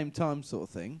at the same time, sort of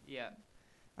thing. yeah,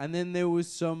 And then there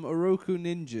was some Oroku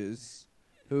ninjas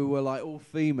who were like all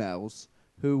females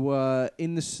who were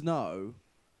in the snow,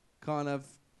 kind of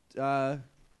Fucking.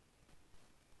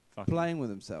 playing with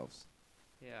themselves.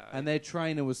 yeah. And their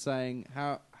trainer was saying,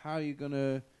 "How are you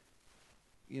gonna,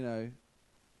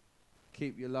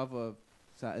 keep your lover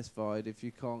satisfied if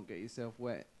you can't get yourself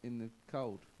wet in the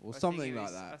cold or I think something it like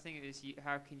was- that?" I think it was,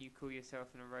 how can you call yourself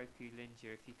an Oroku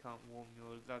ninja if you can't warm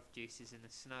your love juices in the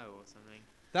snow or something?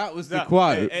 That was the That-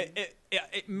 quote.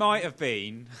 It might have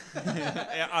been.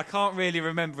 I can't really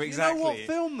remember exactly. You know what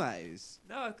film that is?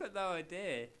 No, I've got no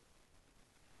idea.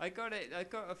 I got it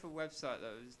off a website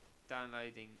that was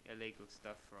downloading illegal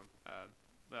stuff from,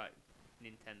 like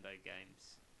Nintendo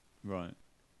games. Right.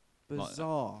 Like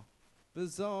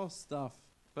Bizarre stuff.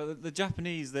 But the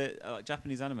Japanese,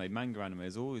 Japanese anime, manga anime,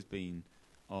 has always been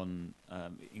on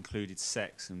included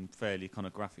sex and fairly kind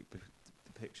of graphic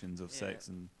depictions of Yeah. sex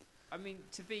and. I mean,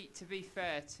 to be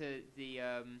fair to the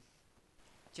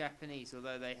Japanese,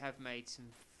 although they have made some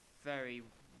very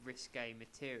risque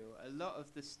material, a lot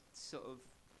of the sort of,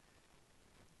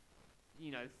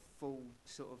 full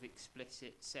sort of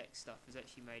explicit sex stuff is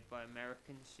actually made by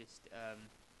Americans, just,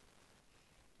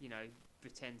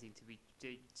 pretending to be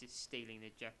just stealing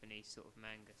the Japanese sort of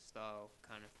manga style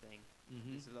kind of thing.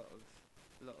 There's a lot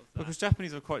of that. Because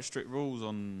Japanese have quite strict rules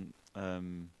on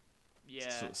Yeah.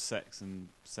 sort of sex and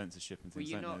censorship and Well,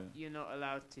 things like that. you're not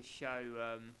allowed to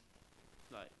show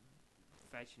like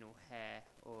vaginal hair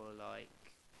or like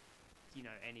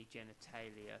any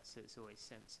genitalia, so it's always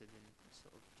censored and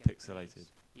sort of Japanese. Pixelated.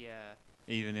 Yeah,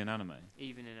 Even in anime.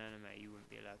 even in anime, you wouldn't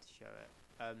be allowed to show it.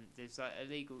 There's like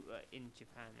illegal in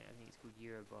Japan. I think it's called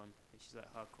Eurobon, which is like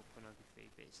hardcore pornography,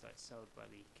 but it's like sold by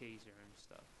the Yakuza and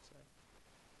stuff. So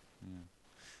Yeah.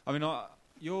 I mean,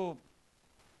 your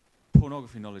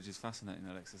pornography knowledge is fascinating,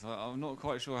 Alexis. I'm not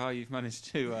quite sure how you've managed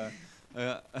to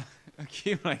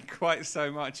accumulate quite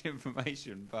so much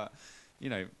information, but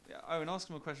Owen, ask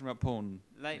him a question about porn.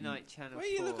 late night channel. Well,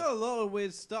 you 4. look at a lot of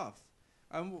weird stuff.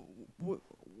 And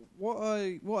what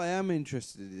I am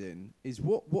interested in is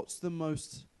what's the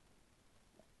most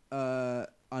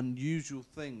unusual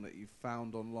thing that you've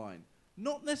found online?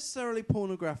 Not necessarily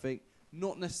pornographic,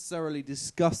 not necessarily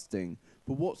disgusting,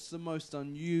 but what's the most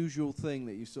unusual thing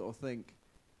that you sort of think,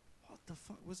 what the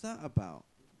fuck was that about?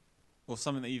 Or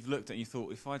something that you've looked at and you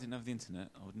thought, if I didn't have the internet,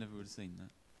 I would never would have seen that.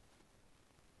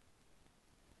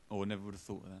 Or never would have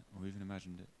thought of that, or even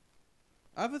imagined it.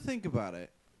 Have a think about it,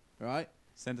 right?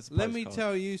 Send us a Let me postcard.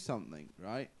 tell you something,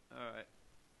 right? All right.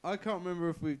 I can't remember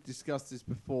if we've discussed this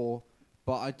before,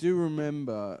 but I do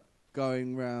remember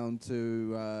going round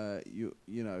to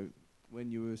when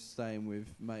you were staying with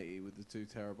matey with the 2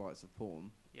 terabytes of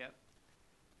porn, Yep.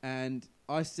 and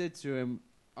I said to him,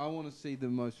 I want to see the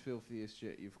most filthiest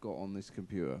shit you've got on this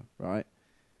computer, right?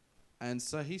 And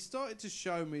so he started to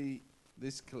show me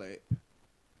this clip,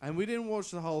 and we didn't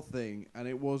watch the whole thing, and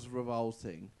it was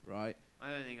revolting, right?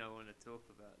 I don't think I want to talk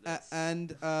about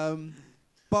this.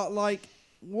 But like,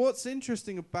 what's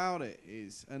interesting about it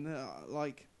is,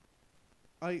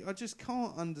 I just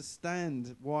can't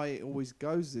understand why it always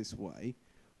goes this way,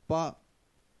 but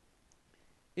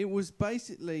it was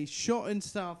basically shot in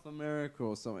South America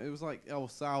or something. It was like El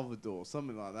Salvador,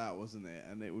 something like that, wasn't it?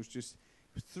 And it was just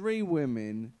 3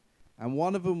 women, and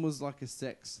one of them was like a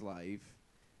sex slave,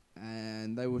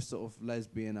 and they were sort of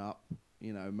lesbian up,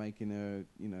 making her,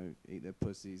 eat their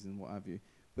pussies and what have you.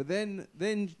 But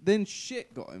then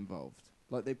shit got involved.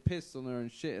 Like they pissed on her and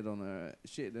shitted on her,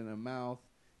 shitted in her mouth,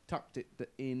 tucked it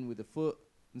in with a foot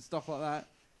and stuff like that.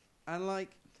 And like,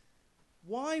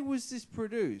 why was this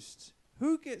produced?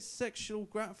 Who gets sexual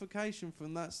gratification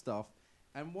from that stuff?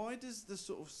 And why does the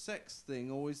sort of sex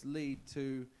thing always lead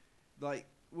to, like,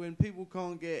 when people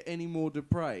can't get any more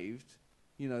depraved,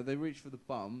 they reach for the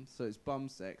bum, so it's bum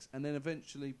sex, and then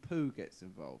eventually poo gets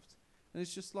involved. And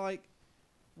it's just like,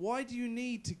 why do you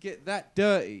need to get that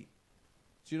dirty?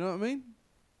 Do you know what I mean?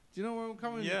 Do you know where I'm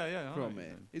coming Yeah, I know from what you're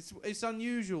it? saying. It's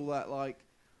unusual that like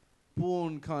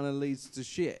porn kind of leads to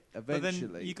shit But then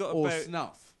eventually, you got or about-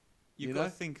 snuff. You've You got know?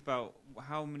 to think about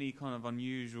how many kind of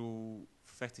unusual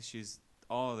fetishes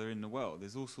are there in the world.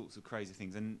 There's all sorts of crazy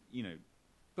things, and you know,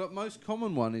 But most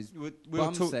common one is we're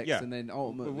bum talk- sex, yeah. and then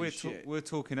ultimately we're shit. we're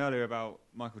talking earlier about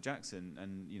Michael Jackson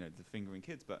and you know the fingering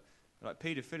kids, but like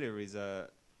paedophilia is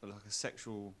like a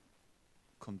sexual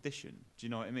condition. Do you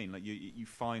know what I mean? Like you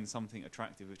find something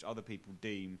attractive which other people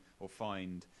deem or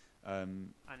find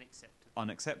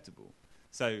unacceptable.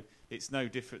 So it's no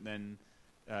different than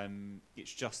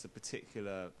it's just a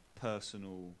particular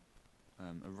personal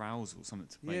arousal, something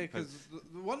to make. Yeah, because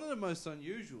one of the most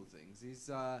unusual things is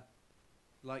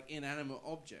like inanimate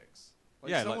objects.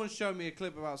 Like Yeah, someone showed me a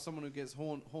clip about someone who gets the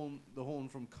horn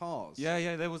from cars.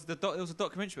 Yeah. There was there was a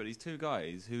documentary about these two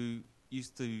guys who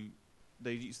used to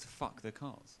fuck their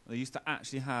cars. They used to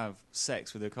actually have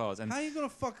sex with their cars, and How are you gonna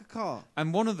fuck a car?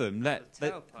 and one of them let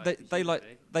The tailpipe,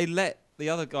 they let the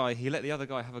other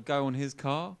guy have a go on his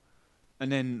car,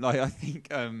 and then like I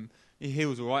think he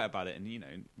was all right about it, and you know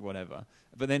whatever.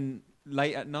 But then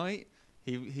late at night,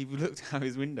 he looked out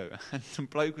his window, and some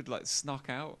bloke had like snuck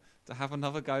out to have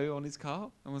another go on his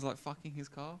car, and was like fucking his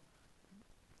car.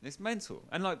 It's mental,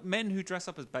 and like men who dress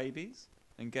up as babies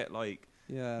and get like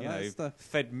Yeah, you that's know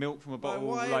fed milk from a bottle,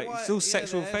 why, it's still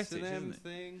sexual the fetish, S&M isn't it?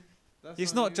 thing,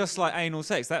 It's not just like anal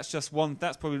sex. That's just one.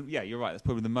 That's probably you're right. That's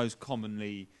probably the most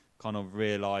commonly kind of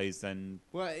realised and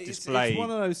well, it's display. one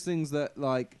of those things that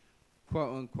like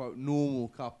quote unquote normal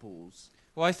couples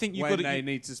well, I think you've when got they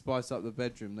need to spice up the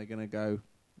bedroom, they're gonna go.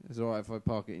 It's all right if I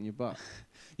park it in your butt.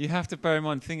 you have to bear in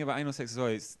mind. The thing about anal sex as well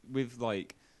is with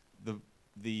like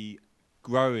the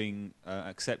growing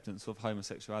acceptance of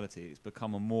homosexuality. It's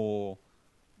become a more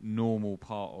normal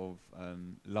part of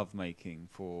lovemaking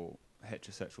for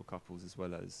heterosexual couples as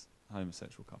well as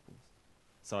homosexual couples.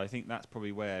 So I think that's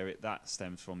probably where that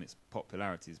stems from its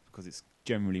popularity, is because it's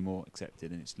generally more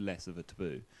accepted and it's less of a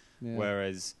taboo. Yeah.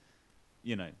 Whereas,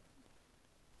 you know,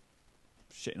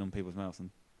 shitting on people's mouths and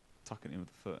tucking it in with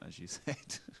the foot, as you said,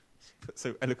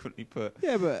 so eloquently put,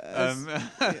 yeah, but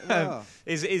well,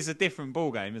 is a different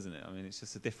ball game, isn't it? I mean, it's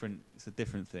just a different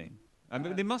thing.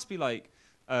 But there must be like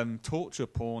torture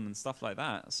porn and stuff like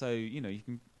that. So you know,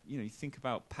 you think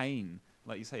about pain,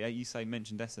 like you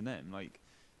mentioned S&M, like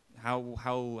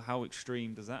how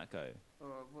extreme does that go?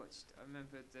 Oh, I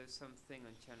remember there was something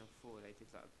on Channel 4, they did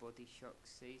like a Body Shock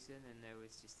season, and there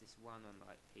was just this one on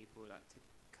like people like to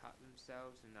cut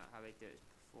themselves and like how they do it as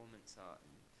performance art.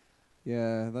 And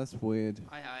yeah, that's weird.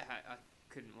 I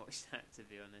couldn't watch that, to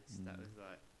be honest. That was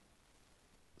like.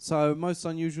 So, most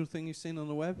unusual thing you've seen on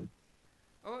the web?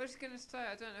 Oh, I was gonna say,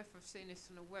 I don't know if I've seen this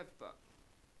on the web, but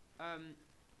I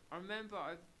remember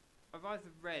I've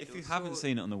either read. If or you haven't saw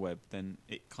seen it on the web, then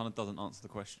it kind of doesn't answer the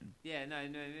question. Yeah, no.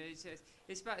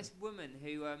 It's about this woman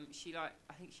who she like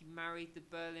I think she married the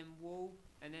Berlin Wall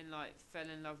and then like fell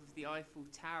in love with the Eiffel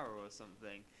Tower or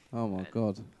something. Oh my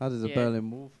god! How does the yeah.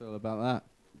 Berlin Wall feel about that?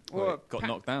 Well, it got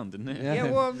knocked down, didn't it? Yeah.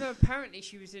 Yeah, well, no, apparently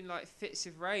she was in like fits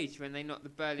of rage when they knocked the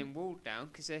Berlin Wall down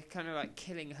because they're kind of like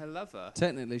killing her lover.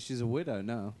 Technically, she's a widow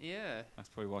now. Yeah. That's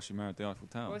probably why she married the Eiffel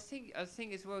Tower. Well, I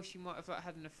think as well she might have like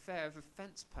had an affair with a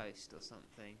fence post or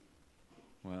something.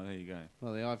 Well, there you go.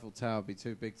 Well, the Eiffel Tower would be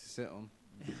too big to sit on.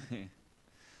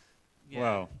 Yeah.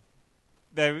 Well,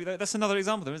 that's another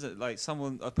example, though, isn't it? Like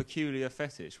a peculiar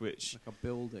fetish, which Like a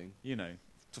building. you know,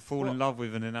 to fall in love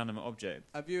with an inanimate object.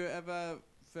 Have you ever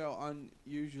felt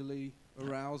unusually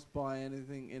aroused by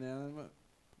anything inanimate?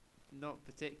 Not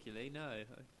particularly, no.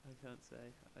 I can't say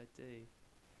I do.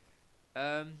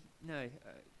 No.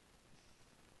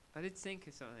 I did think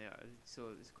of something I saw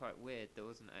that was quite weird that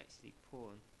wasn't actually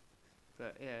porn.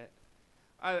 But yeah.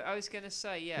 I was going to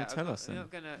say, yeah. Well, tell us I'm then.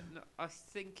 not going to... No, I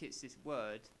think it's this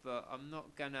word, but I'm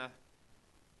not going to...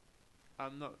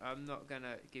 I'm not going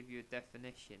to give you a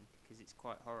definition because it's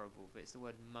quite horrible, but it's the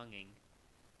word munging.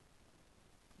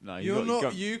 No,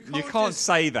 You can't just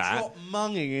say that. drop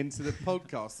munging into the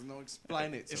podcast and not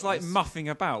explain it to It's us. like muffing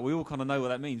about. We all kind of know what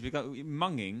that means. We go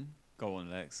munging. Go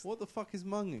on, Lex. What the fuck is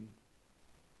munging?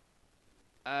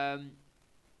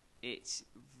 It's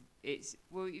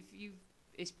well, if you...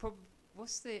 It's probably...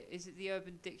 Is it the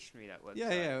Urban Dictionary, that website?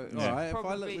 Yeah. Yeah. All right, if I look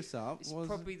Probably- this up, It's what is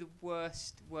probably the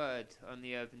worst word on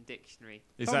the Urban Dictionary.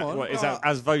 Is Come that on. what? Is that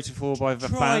as voted for by the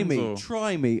Try fans? Or?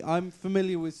 Try me. I'm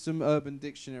familiar with some Urban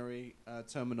Dictionary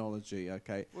terminology.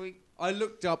 Okay, Well, I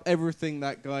looked up everything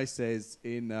that guy says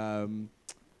in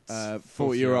 40-Year-Old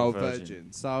 40-Year-Old Virgin.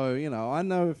 Virgin. So I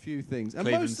know a few things, and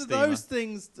Cleveland most of Steamer. those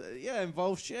things,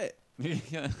 involve shit.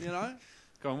 Yeah. You know,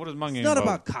 Go on, what does munging It's not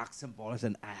involve? about cocks and balls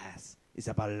and ass. It's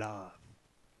about love.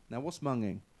 Now, what's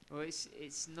munging? Well,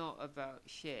 it's not about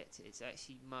shit. It's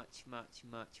actually much, much,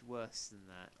 much worse than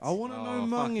that. I want to Oh,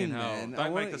 know fucking munging, hell. man.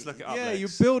 Don't make us look it up, Yeah, Lex. you're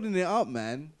building it up,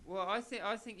 man. Well, I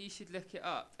think you should look it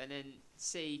up and then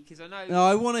see, because I know. No,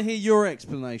 I want to hear your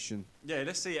explanation. Yeah,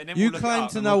 let's see. And then You we'll look it claim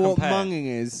up to and know we'll what compare. munging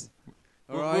is.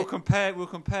 All We'll, right? we'll compare. We'll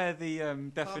compare the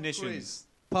Pub definitions.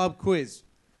 Pub quiz.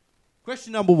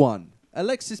 Question number 1.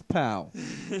 Alexis Powell.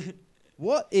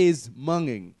 What is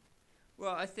munging?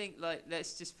 Well, I think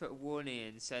let's just put a warning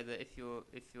in so that if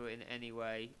you're in any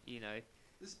way,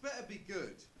 This better be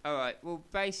good. All right. Well,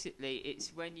 basically,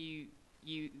 it's when you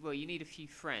need a few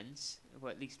friends,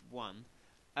 well, at least one.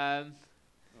 Oh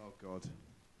God.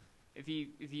 If you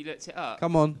looked it up,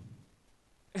 Come on.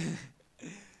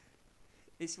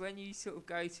 it's when you sort of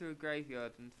go to a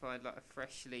graveyard and find like a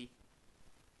freshly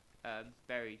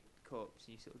buried corpse,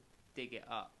 and you sort of dig it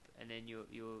up, and then you're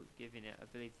giving it, I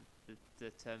believe the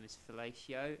term is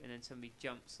fellatio, and then somebody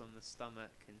jumps on the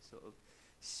stomach and sort of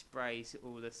sprays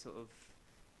all the sort of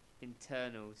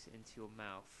internals into your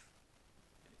mouth.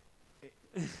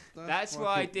 That's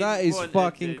why I didn't That is want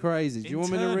fucking to- crazy. Do you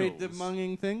want me to read the Internals.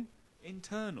 munging thing?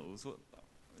 Internals. What?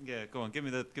 Yeah, go on. Give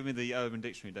me the Urban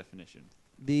Dictionary definition.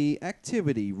 The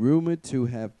activity rumored to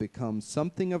have become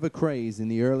something of a craze in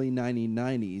the early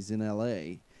 1990s in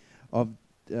LA of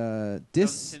John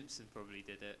dis Simpson probably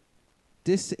did it.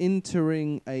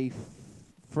 disinterring a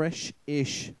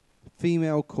fresh-ish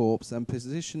female corpse and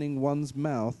positioning one's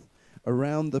mouth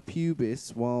around the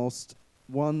pubis whilst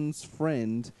one's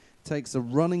friend takes a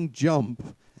running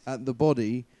jump at the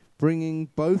body, bringing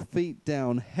both feet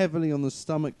down heavily on the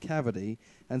stomach cavity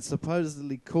and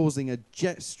supposedly causing a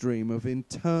jet stream of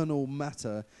internal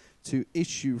matter to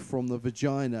issue from the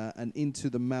vagina and into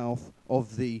the mouth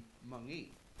of the mungee.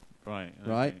 Right.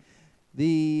 Right. okay.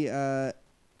 The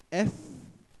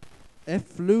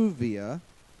effluvia,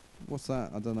 what's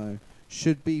that? I don't know.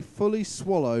 Should be fully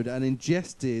swallowed and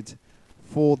ingested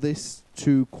for this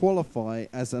to qualify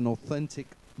as an authentic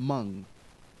mung.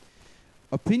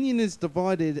 Opinion is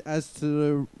divided as to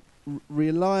the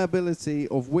reliability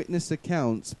of witness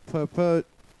accounts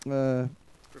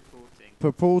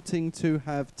purporting to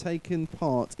have taken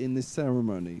part in this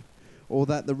ceremony, or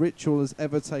that the ritual has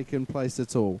ever taken place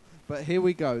at all. But here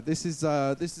we go. This is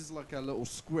like a little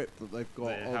script that they've got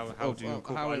Yeah, of, how of, do you of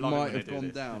call- how I it love it might when they have do gone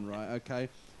this. down, right? Okay.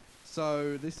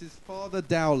 So this is Father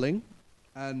Dowling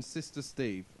and Sister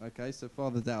Steve. Okay, so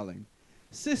Father Dowling.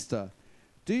 Sister,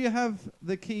 do you have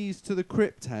the keys to the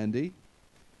crypt handy?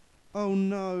 Oh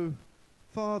no,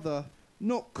 Father,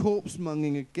 not corpse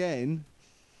munging again.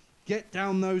 Get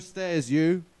down those stairs,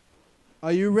 you.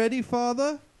 Are you ready,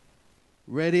 Father?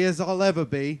 Ready as I'll ever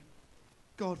be.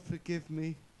 God forgive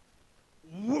me.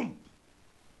 Whoomp.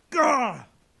 Gah!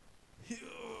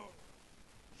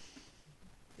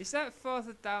 Is that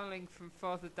Father Dowling from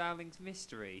Father Dowling's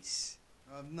Mysteries?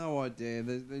 I have no idea.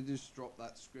 They just dropped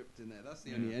that script in there. That's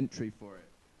the only Yeah. entry for it.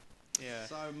 Yeah.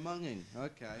 So munging,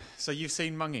 okay. So you've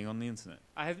seen munging on the internet?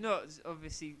 I have not,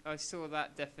 obviously, I saw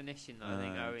that definition I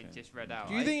think Owen okay. just read out.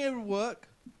 Do you think it would work?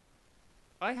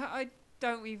 I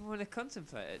don't even want to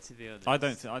contemplate it, to be honest. I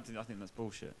don't. I think that's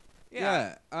bullshit.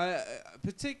 Yeah.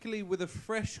 Particularly with a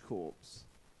fresh corpse,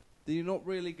 that you're not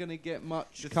really going to get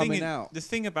much The coming thing out. The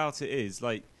thing about it is,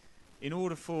 like, in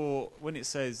order for when it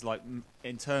says like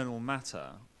internal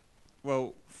matter,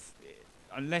 well,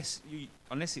 unless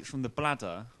it's from the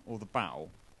bladder or the bowel,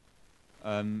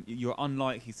 you're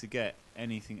unlikely to get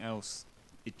anything else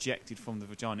ejected from the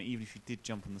vagina, even if you did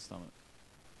jump on the stomach.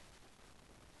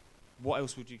 What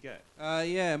else would you get?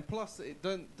 Yeah, and plus, it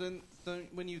don't.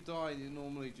 When you die, you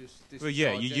normally just discharge. Well,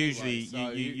 yeah, you anyway, usually- so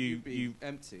you'd be you-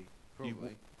 empty,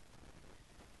 probably.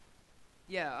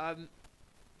 Yeah. Do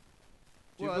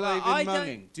you well, believe I in don't-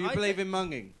 munging? Do you I believe don't- in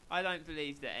munging? I don't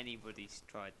believe that anybody's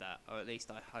tried that, or at least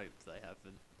I hope they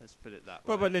haven't. Let's put it that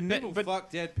Well, way. but then, People but fuck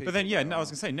dead people. then, yeah, though, no, I was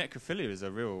gonna say necrophilia is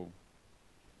a real,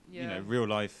 yeah. real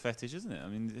life fetish, isn't it? I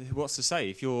mean, what's to say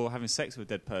if you're having sex with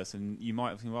a dead person, you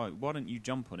might think, well, why don't you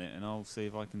jump on it and I'll see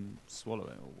if I can swallow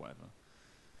it or whatever.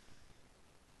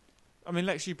 I mean,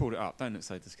 Lex, you brought it up. Don't look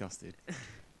so disgusted.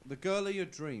 The girl of your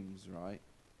dreams, right?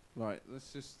 Right.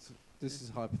 Let's just. This is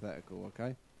hypothetical,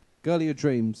 okay? Girl of your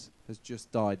dreams has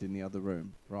just died in the other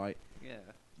room, right? Yeah.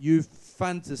 You've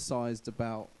fantasized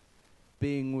about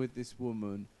being with this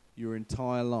woman your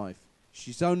entire life.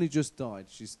 She's only just died.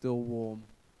 She's still warm,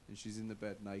 and she's in the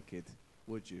bed naked.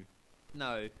 Would you?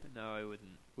 No, I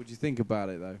wouldn't. Would you think about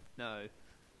it though? No,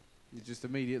 You just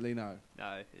immediately know.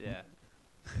 yeah.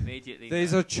 Immediately.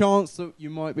 There's no. a chance that you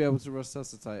might be able to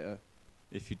resuscitate her.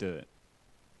 If you do it,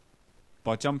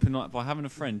 by having a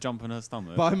friend jump on her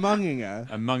stomach By munging her.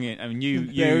 and munging. I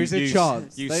mean, There is a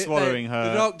chance. You swallowing her.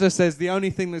 The doctor says the only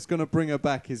thing that's going to bring her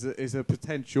back is a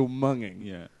potential munging.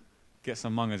 Yeah, get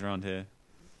some mungers around here.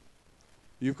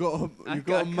 You've got a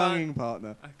munging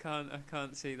partner. I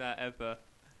can't see that ever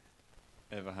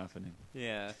happening.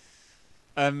 Yeah.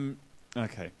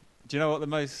 Okay. Do you know what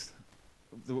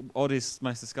the oddest,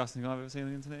 most disgusting thing I've ever seen on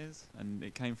the internet is? And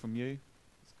it came from you.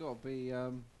 It's got to be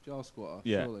Jar Squatter.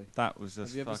 Yeah, Surely. that was just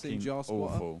Have you ever seen fucking Jar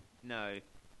Squatter? awful. No.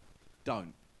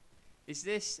 Don't. Is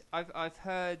this? I've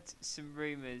heard some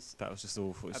rumours That was just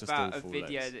awful. It's about just awful. a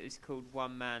video Lex. that is called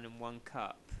One Man and One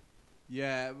Cup.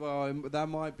 Yeah, well, that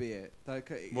might be it.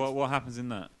 What happens in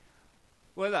that?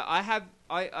 Well, look,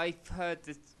 I've heard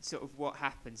the sort of what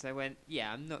happens. I went,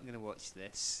 yeah, I'm not going to watch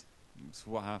this.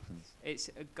 So what happens? It's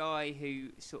a guy who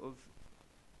sort of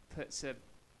puts a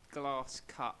glass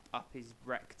cup up his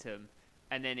rectum,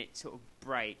 and then it sort of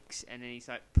breaks, and then he's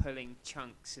like pulling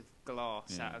chunks of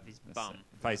glass out of his bum.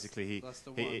 It. Basically,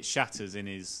 it shatters in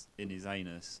his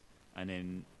anus, and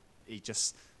then he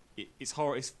just it's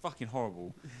horrible. It's fucking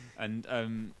horrible, and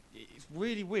it's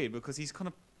really weird because he's kind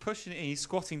of pushing it. He's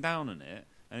squatting down on it.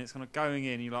 And it's kind of going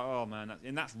in, you're like, oh man,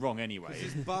 that's wrong anyway.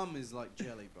 Because his bum is like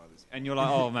jelly, brothers. And you're like,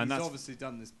 oh man, he's that's obviously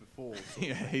done this before.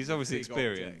 yeah, he's obviously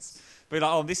experienced. Objects. But you're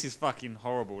like, oh, this is fucking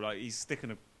horrible. Like he's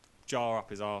sticking a jar up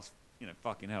his ass,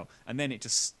 fucking hell. And then it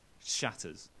just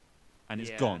shatters, and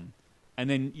it's gone. And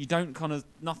then you don't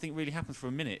nothing really happens for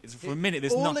a minute. For a minute,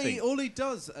 there's nothing. All he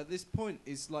does at this point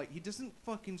is like he doesn't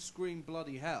fucking scream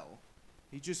bloody hell.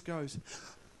 He just goes.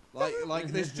 Like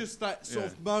there's just that sort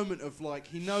of moment of like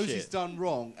he knows he's done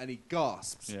wrong and he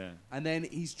gasps. Yeah. And then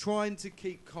he's trying to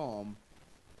keep calm,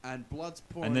 and blood's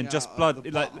pouring out. And then just of blood.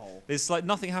 the Like butthole. there's like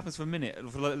nothing happens for a minute,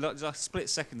 for like a split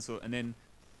second, and then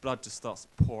blood just starts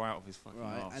to pour out of his fucking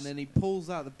arse. And then he pulls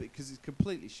out the bit because it's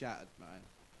completely shattered, man.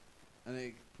 And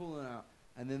they pull it out,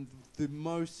 and then the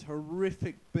most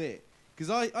horrific bit because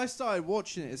I started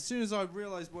watching it as soon as I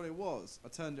realised what it was. I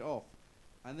turned it off.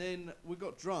 And then we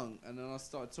got drunk, and then I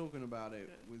started talking about it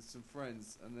with some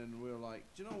friends, and then we were like,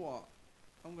 do you know what?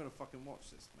 I'm going to fucking watch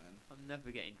this, man. I'm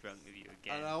never getting drunk with you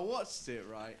again. And I watched it,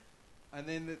 right? And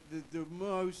then the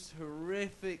most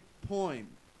horrific point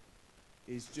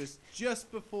is just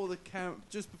before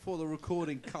the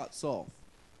recording cuts off,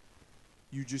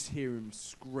 you just hear him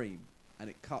scream,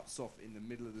 and it cuts off in the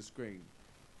middle of the screen.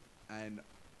 And,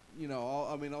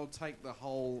 I'll take the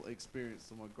whole experience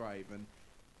to my grave, and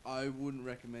I wouldn't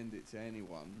recommend it to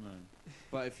anyone. No.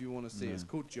 But if you want to see it, it's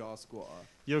called Jar Squatter.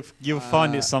 You'll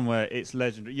find it somewhere. It's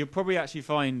legendary. You'll probably actually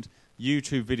find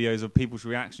YouTube videos of people's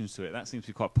reactions to it. That seems to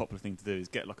be quite a popular thing to do, is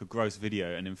get like a gross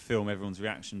video and then film everyone's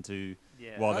reaction to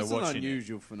while they're watching it. That's an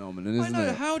unusual phenomenon, isn't I know.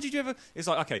 it? How did you ever... It's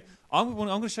like, okay, I'm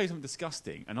going to show you something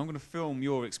disgusting, and I'm going to film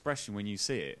your expression when you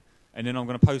see it, and then I'm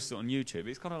going to post it on YouTube.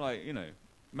 It's kind of like,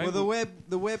 Well,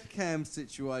 the webcam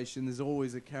situation, there's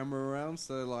always a camera around,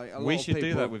 so like a we lot of should people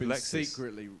do that have with been Alexis.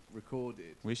 secretly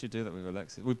recorded. We should do that with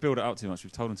Alexis. We've built it up too much.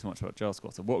 We've told him too much about Jar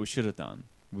Squatter. What we should have done,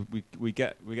 we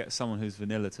get someone who's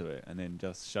vanilla to it, and then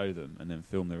just show them, and then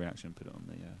film the reaction and put it on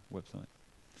the website.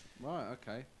 Right.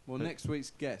 Okay. Well, next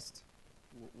week's guest,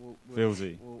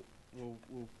 Filzy.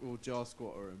 We'll Jar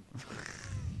Squatter him.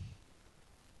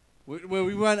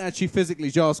 We won't actually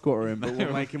physically Jar Squatter him, but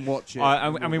we'll make him watch it.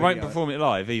 And we won't perform it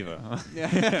live either.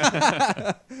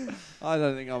 Yeah. I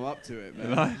don't think I'm up to it,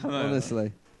 man. No.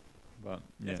 Honestly. But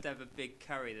You yeah. have to have a big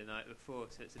curry the night before,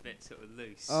 so it's a bit sort of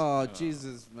loose. Oh,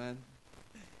 Jesus, man.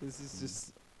 This is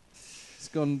just... It's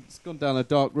gone down a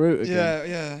dark route again.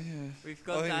 Yeah. We've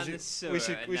gone down the sewer,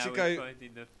 and we now should we're go-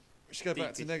 finding the... We should go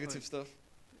back to Deepest negative point. stuff.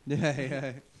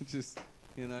 Yeah. Just,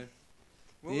 What the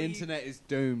were you- internet is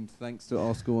doomed thanks to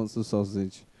Oscar Wants a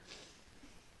Sausage.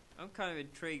 I'm kind of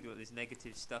intrigued what this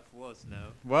negative stuff was now.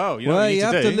 Well, you know what you need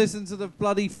have to to do. listen to the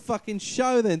bloody fucking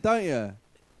show then, don't you?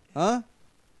 Huh?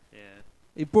 Yeah.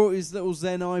 He brought his little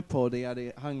Zen iPod. He had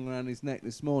it hung around his neck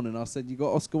this morning. I said, "You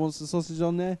got Oscar Wants a Sausage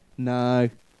on there?" No.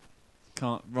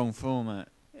 Wrong format.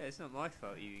 Yeah, it's not my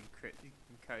fault you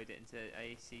encode it into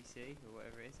ACC or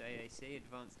whatever it is, AAC,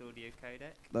 Advanced Audio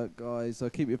Codec. Look, guys, I'll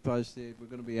keep you posted. We're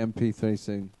going to be MP3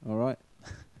 soon. All right.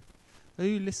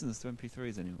 Who listens to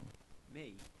MP3s anymore?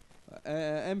 Me.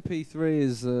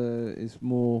 MP3 is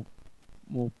more.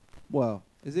 Well,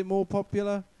 is it more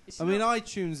popular? It's I mean, not-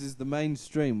 iTunes is the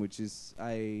mainstream, which is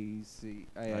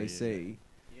AAC.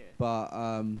 Yeah.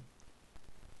 But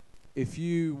if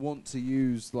you want to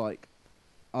use like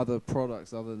other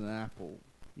products other than Apple,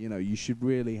 you should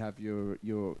really have your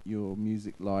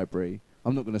music library.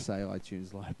 I'm not going to say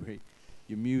iTunes library.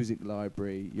 Your music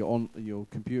library, your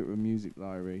computer music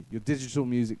library, your digital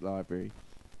music library,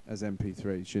 as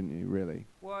MP3, shouldn't you? Really?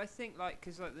 Well, I think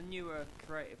because the newer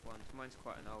creative ones, mine's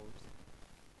quite an old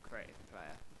creative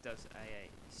player. It does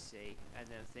AAC, and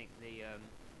then I think the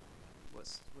what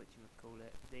do you call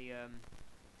it? The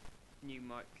new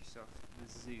Microsoft, the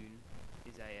Zune,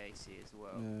 is AAC as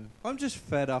well. Yeah. I'm just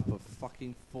fed up of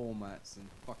fucking formats and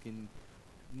fucking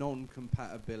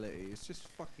non-compatibility. It's just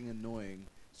fucking annoying.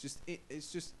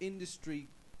 It's just industry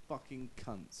fucking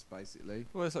cunts, basically.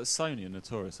 Well, it's like Sony are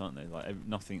notorious, aren't they? Like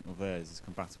nothing of theirs is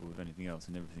compatible with anything else,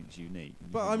 and everything's unique. And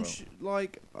you But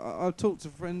think, I'm I've talked to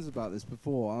friends about this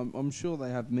before. I'm sure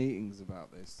they have meetings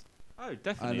about this. oh,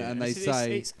 definitely. And they it's,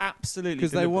 say it's absolutely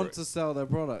because they want deliberate. to sell their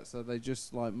products, so they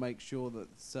just like make sure that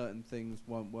certain things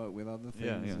won't work with other things.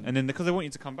 Yeah, yeah. And then because they want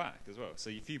you to come back as well. So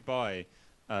if you buy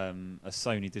a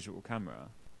Sony digital camera,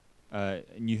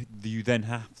 and you then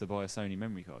have to buy a Sony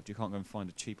memory card. You can't go and find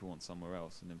a cheaper one somewhere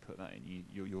else and then put that in.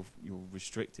 You're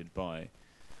restricted by.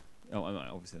 Oh,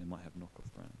 obviously they might have knockoff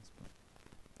brands, but.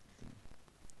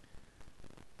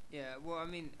 Yeah, well, I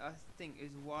mean, I think it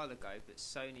was a while ago, but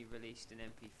Sony released an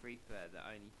MP3 player that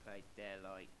only played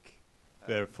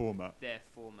Their format. their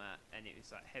format, and it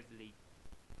was like heavily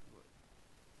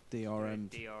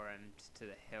DRM'd. DRM'd to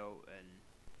the hilt, and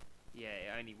yeah,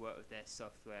 it only worked with their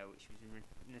software, which was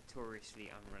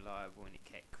notoriously unreliable, and it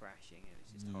kept crashing. It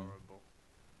was just Yeah. horrible.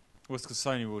 Well, it's because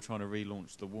Sony were trying to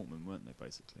relaunch the Walkman, weren't they?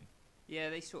 Basically. Yeah,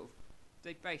 they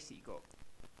basically got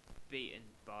beaten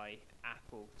by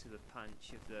Apple to the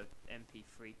punch of the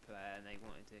MP3 player, and they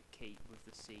wanted to keep with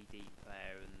the CD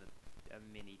player and a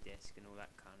mini disc and all that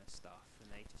kind of stuff, and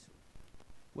they just.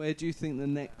 Where do you think the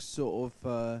next sort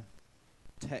of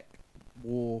tech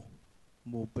war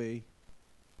will be?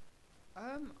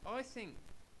 I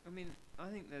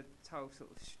think the whole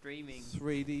sort of streaming.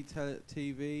 3D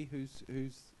TV.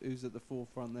 Who's at the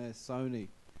forefront there? Sony.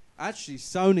 Actually,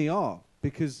 Sony are,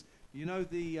 because you know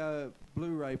the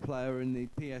Blu-ray player in the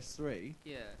PS3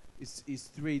 Yeah. is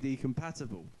 3D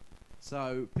compatible.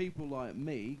 So people like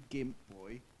me, Gimp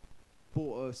Boy,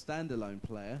 bought a standalone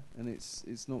player, and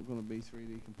it's not going to be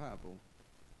 3D compatible.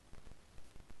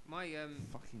 My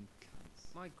Fucking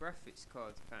cunts. my graphics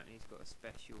card apparently has got a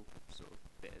special sort of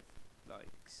bit of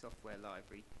software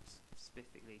library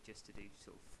specifically just to do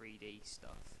sort of 3D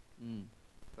stuff. Mm.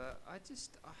 But I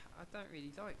don't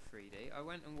really like 3D. I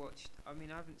went and watched. I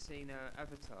mean, I haven't seen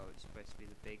Avatar, which is supposed to be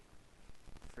the big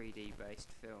 3D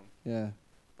based film. Yeah.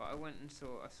 But I went and saw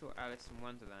Alice in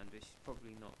Wonderland, which is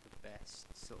probably not the best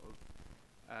sort of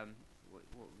what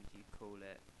would you call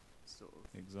it? Sort of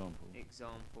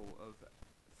example of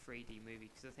 3D movie,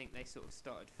 because I think they sort of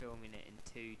started filming it in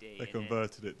 2D. They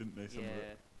converted it, didn't they? Some yeah. of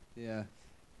it. Yeah.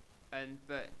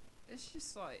 But it's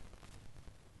just like.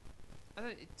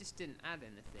 It just didn't add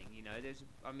anything, you know. It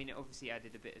obviously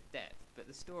added a bit of depth, but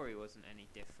the story wasn't any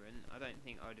different. I don't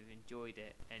think I'd have enjoyed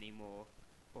it any more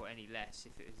or any less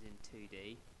if it was in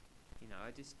 2D. You know,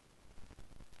 I just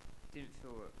didn't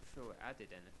feel it added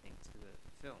anything to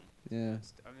the film. Yeah.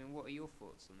 What are your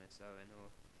thoughts on this, Owen, or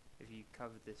have you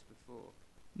covered this before?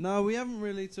 No, we haven't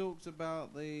really talked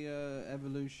about the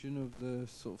evolution of the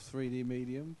sort of 3D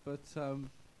medium, but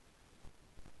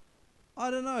I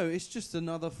don't know. It's just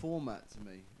another format to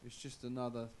me. It's just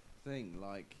another thing,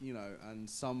 and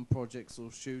some projects will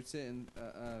shoot it and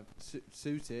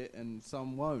suit it, and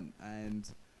some won't. And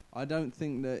I don't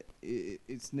think that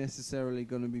it's necessarily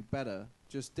going to be better,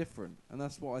 just different. And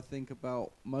that's what I think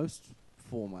about most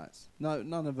formats. No,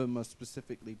 none of them are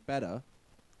specifically better.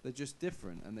 They're just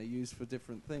different, and they're used for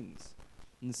different things.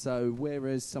 And so,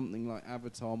 whereas something like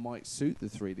Avatar might suit the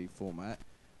 3D format,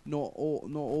 not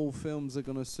all films are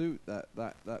going to suit that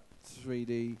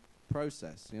 3D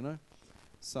process, you know.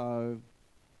 So,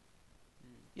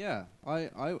 yeah, I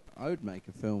would make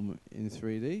a film in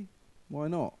 3D. Why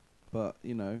not? But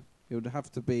it would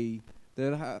have to be it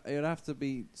would have to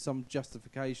be some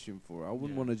justification for it. I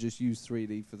wouldn't want to just use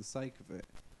 3D for the sake of it.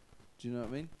 Do you know what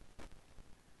I mean?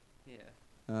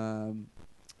 Yeah.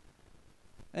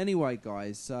 Anyway,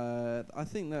 guys, I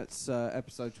think that's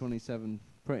episode 27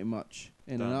 pretty much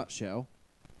in Done. a nutshell.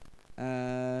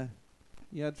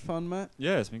 You had fun, Matt?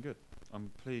 Yeah, it's been good. I'm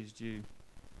pleased you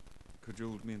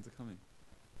cajoled me into coming.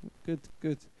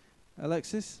 Good.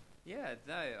 Alexis? Yeah.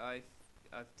 No,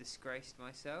 I've disgraced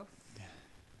myself.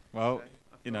 Well, So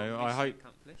I've got a I mission hope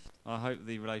accomplished.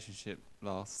 the relationship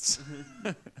lasts.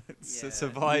 Yeah.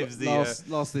 Survives the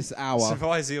last this hour.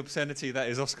 survives the obscenity that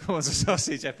is Oscar Wants a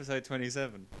Sausage, episode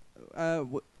 27.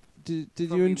 Did you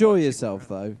Probably enjoy watch it yourself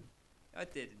forever. though? I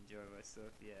did enjoy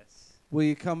myself. Yes. Will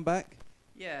you come back?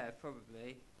 Yeah,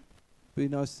 probably. Be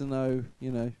nice to know.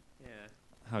 Yeah.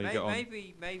 how you get on.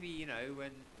 Maybe you know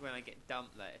when I get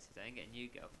dumped later today and get a new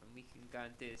girlfriend, we can go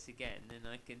and do this again, and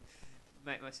I can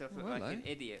make myself look like an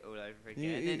idiot all over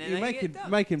again. And then You're I get dumped.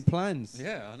 making plans.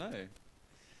 Yeah, I know.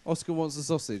 Oscar wants a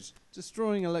sausage.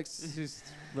 Destroying Alexis's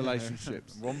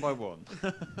relationships. One by one.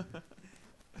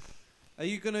 Are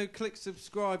you going to click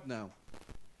subscribe now?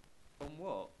 On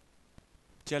what?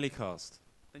 Jellycast.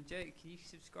 And Jake, can you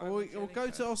subscribe? Or on go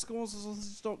to Jellycast?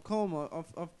 oscarwantsasausage.com.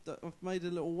 I've made a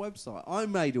little website. I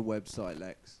made a website,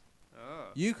 Lex. Oh.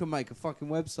 You can make a fucking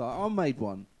website. I made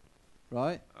one.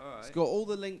 Right? All right. It's got all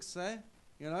the links there,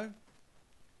 you know?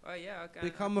 Oh yeah. I'll go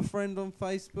Become a friend on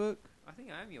Facebook. I think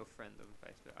I am your friend on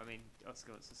Facebook. I mean,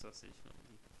 Oscar wants a sausage, not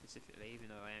you specifically, even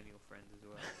though I am your friend as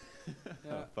well.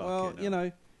 Yeah. fuck Well, it, you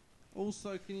know.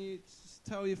 Also, can you just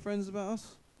tell your friends about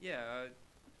us? Yeah.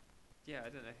 I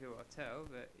don't know who I'll tell,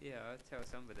 but yeah, I'll tell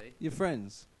somebody. Your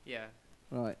friends. Yeah.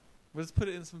 Right. We'll just put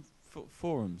it in some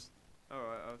forums. All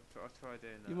right. I'll try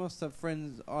doing that. You must have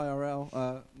friends IRL,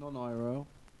 non-IRL.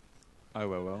 Oh,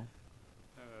 well.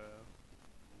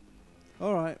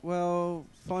 All right. Well,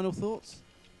 final thoughts.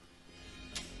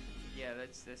 Yeah.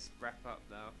 Let's wrap up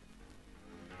now.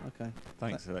 Okay.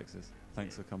 Thanks, Alexis.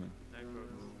 Thanks for coming. No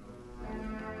problem.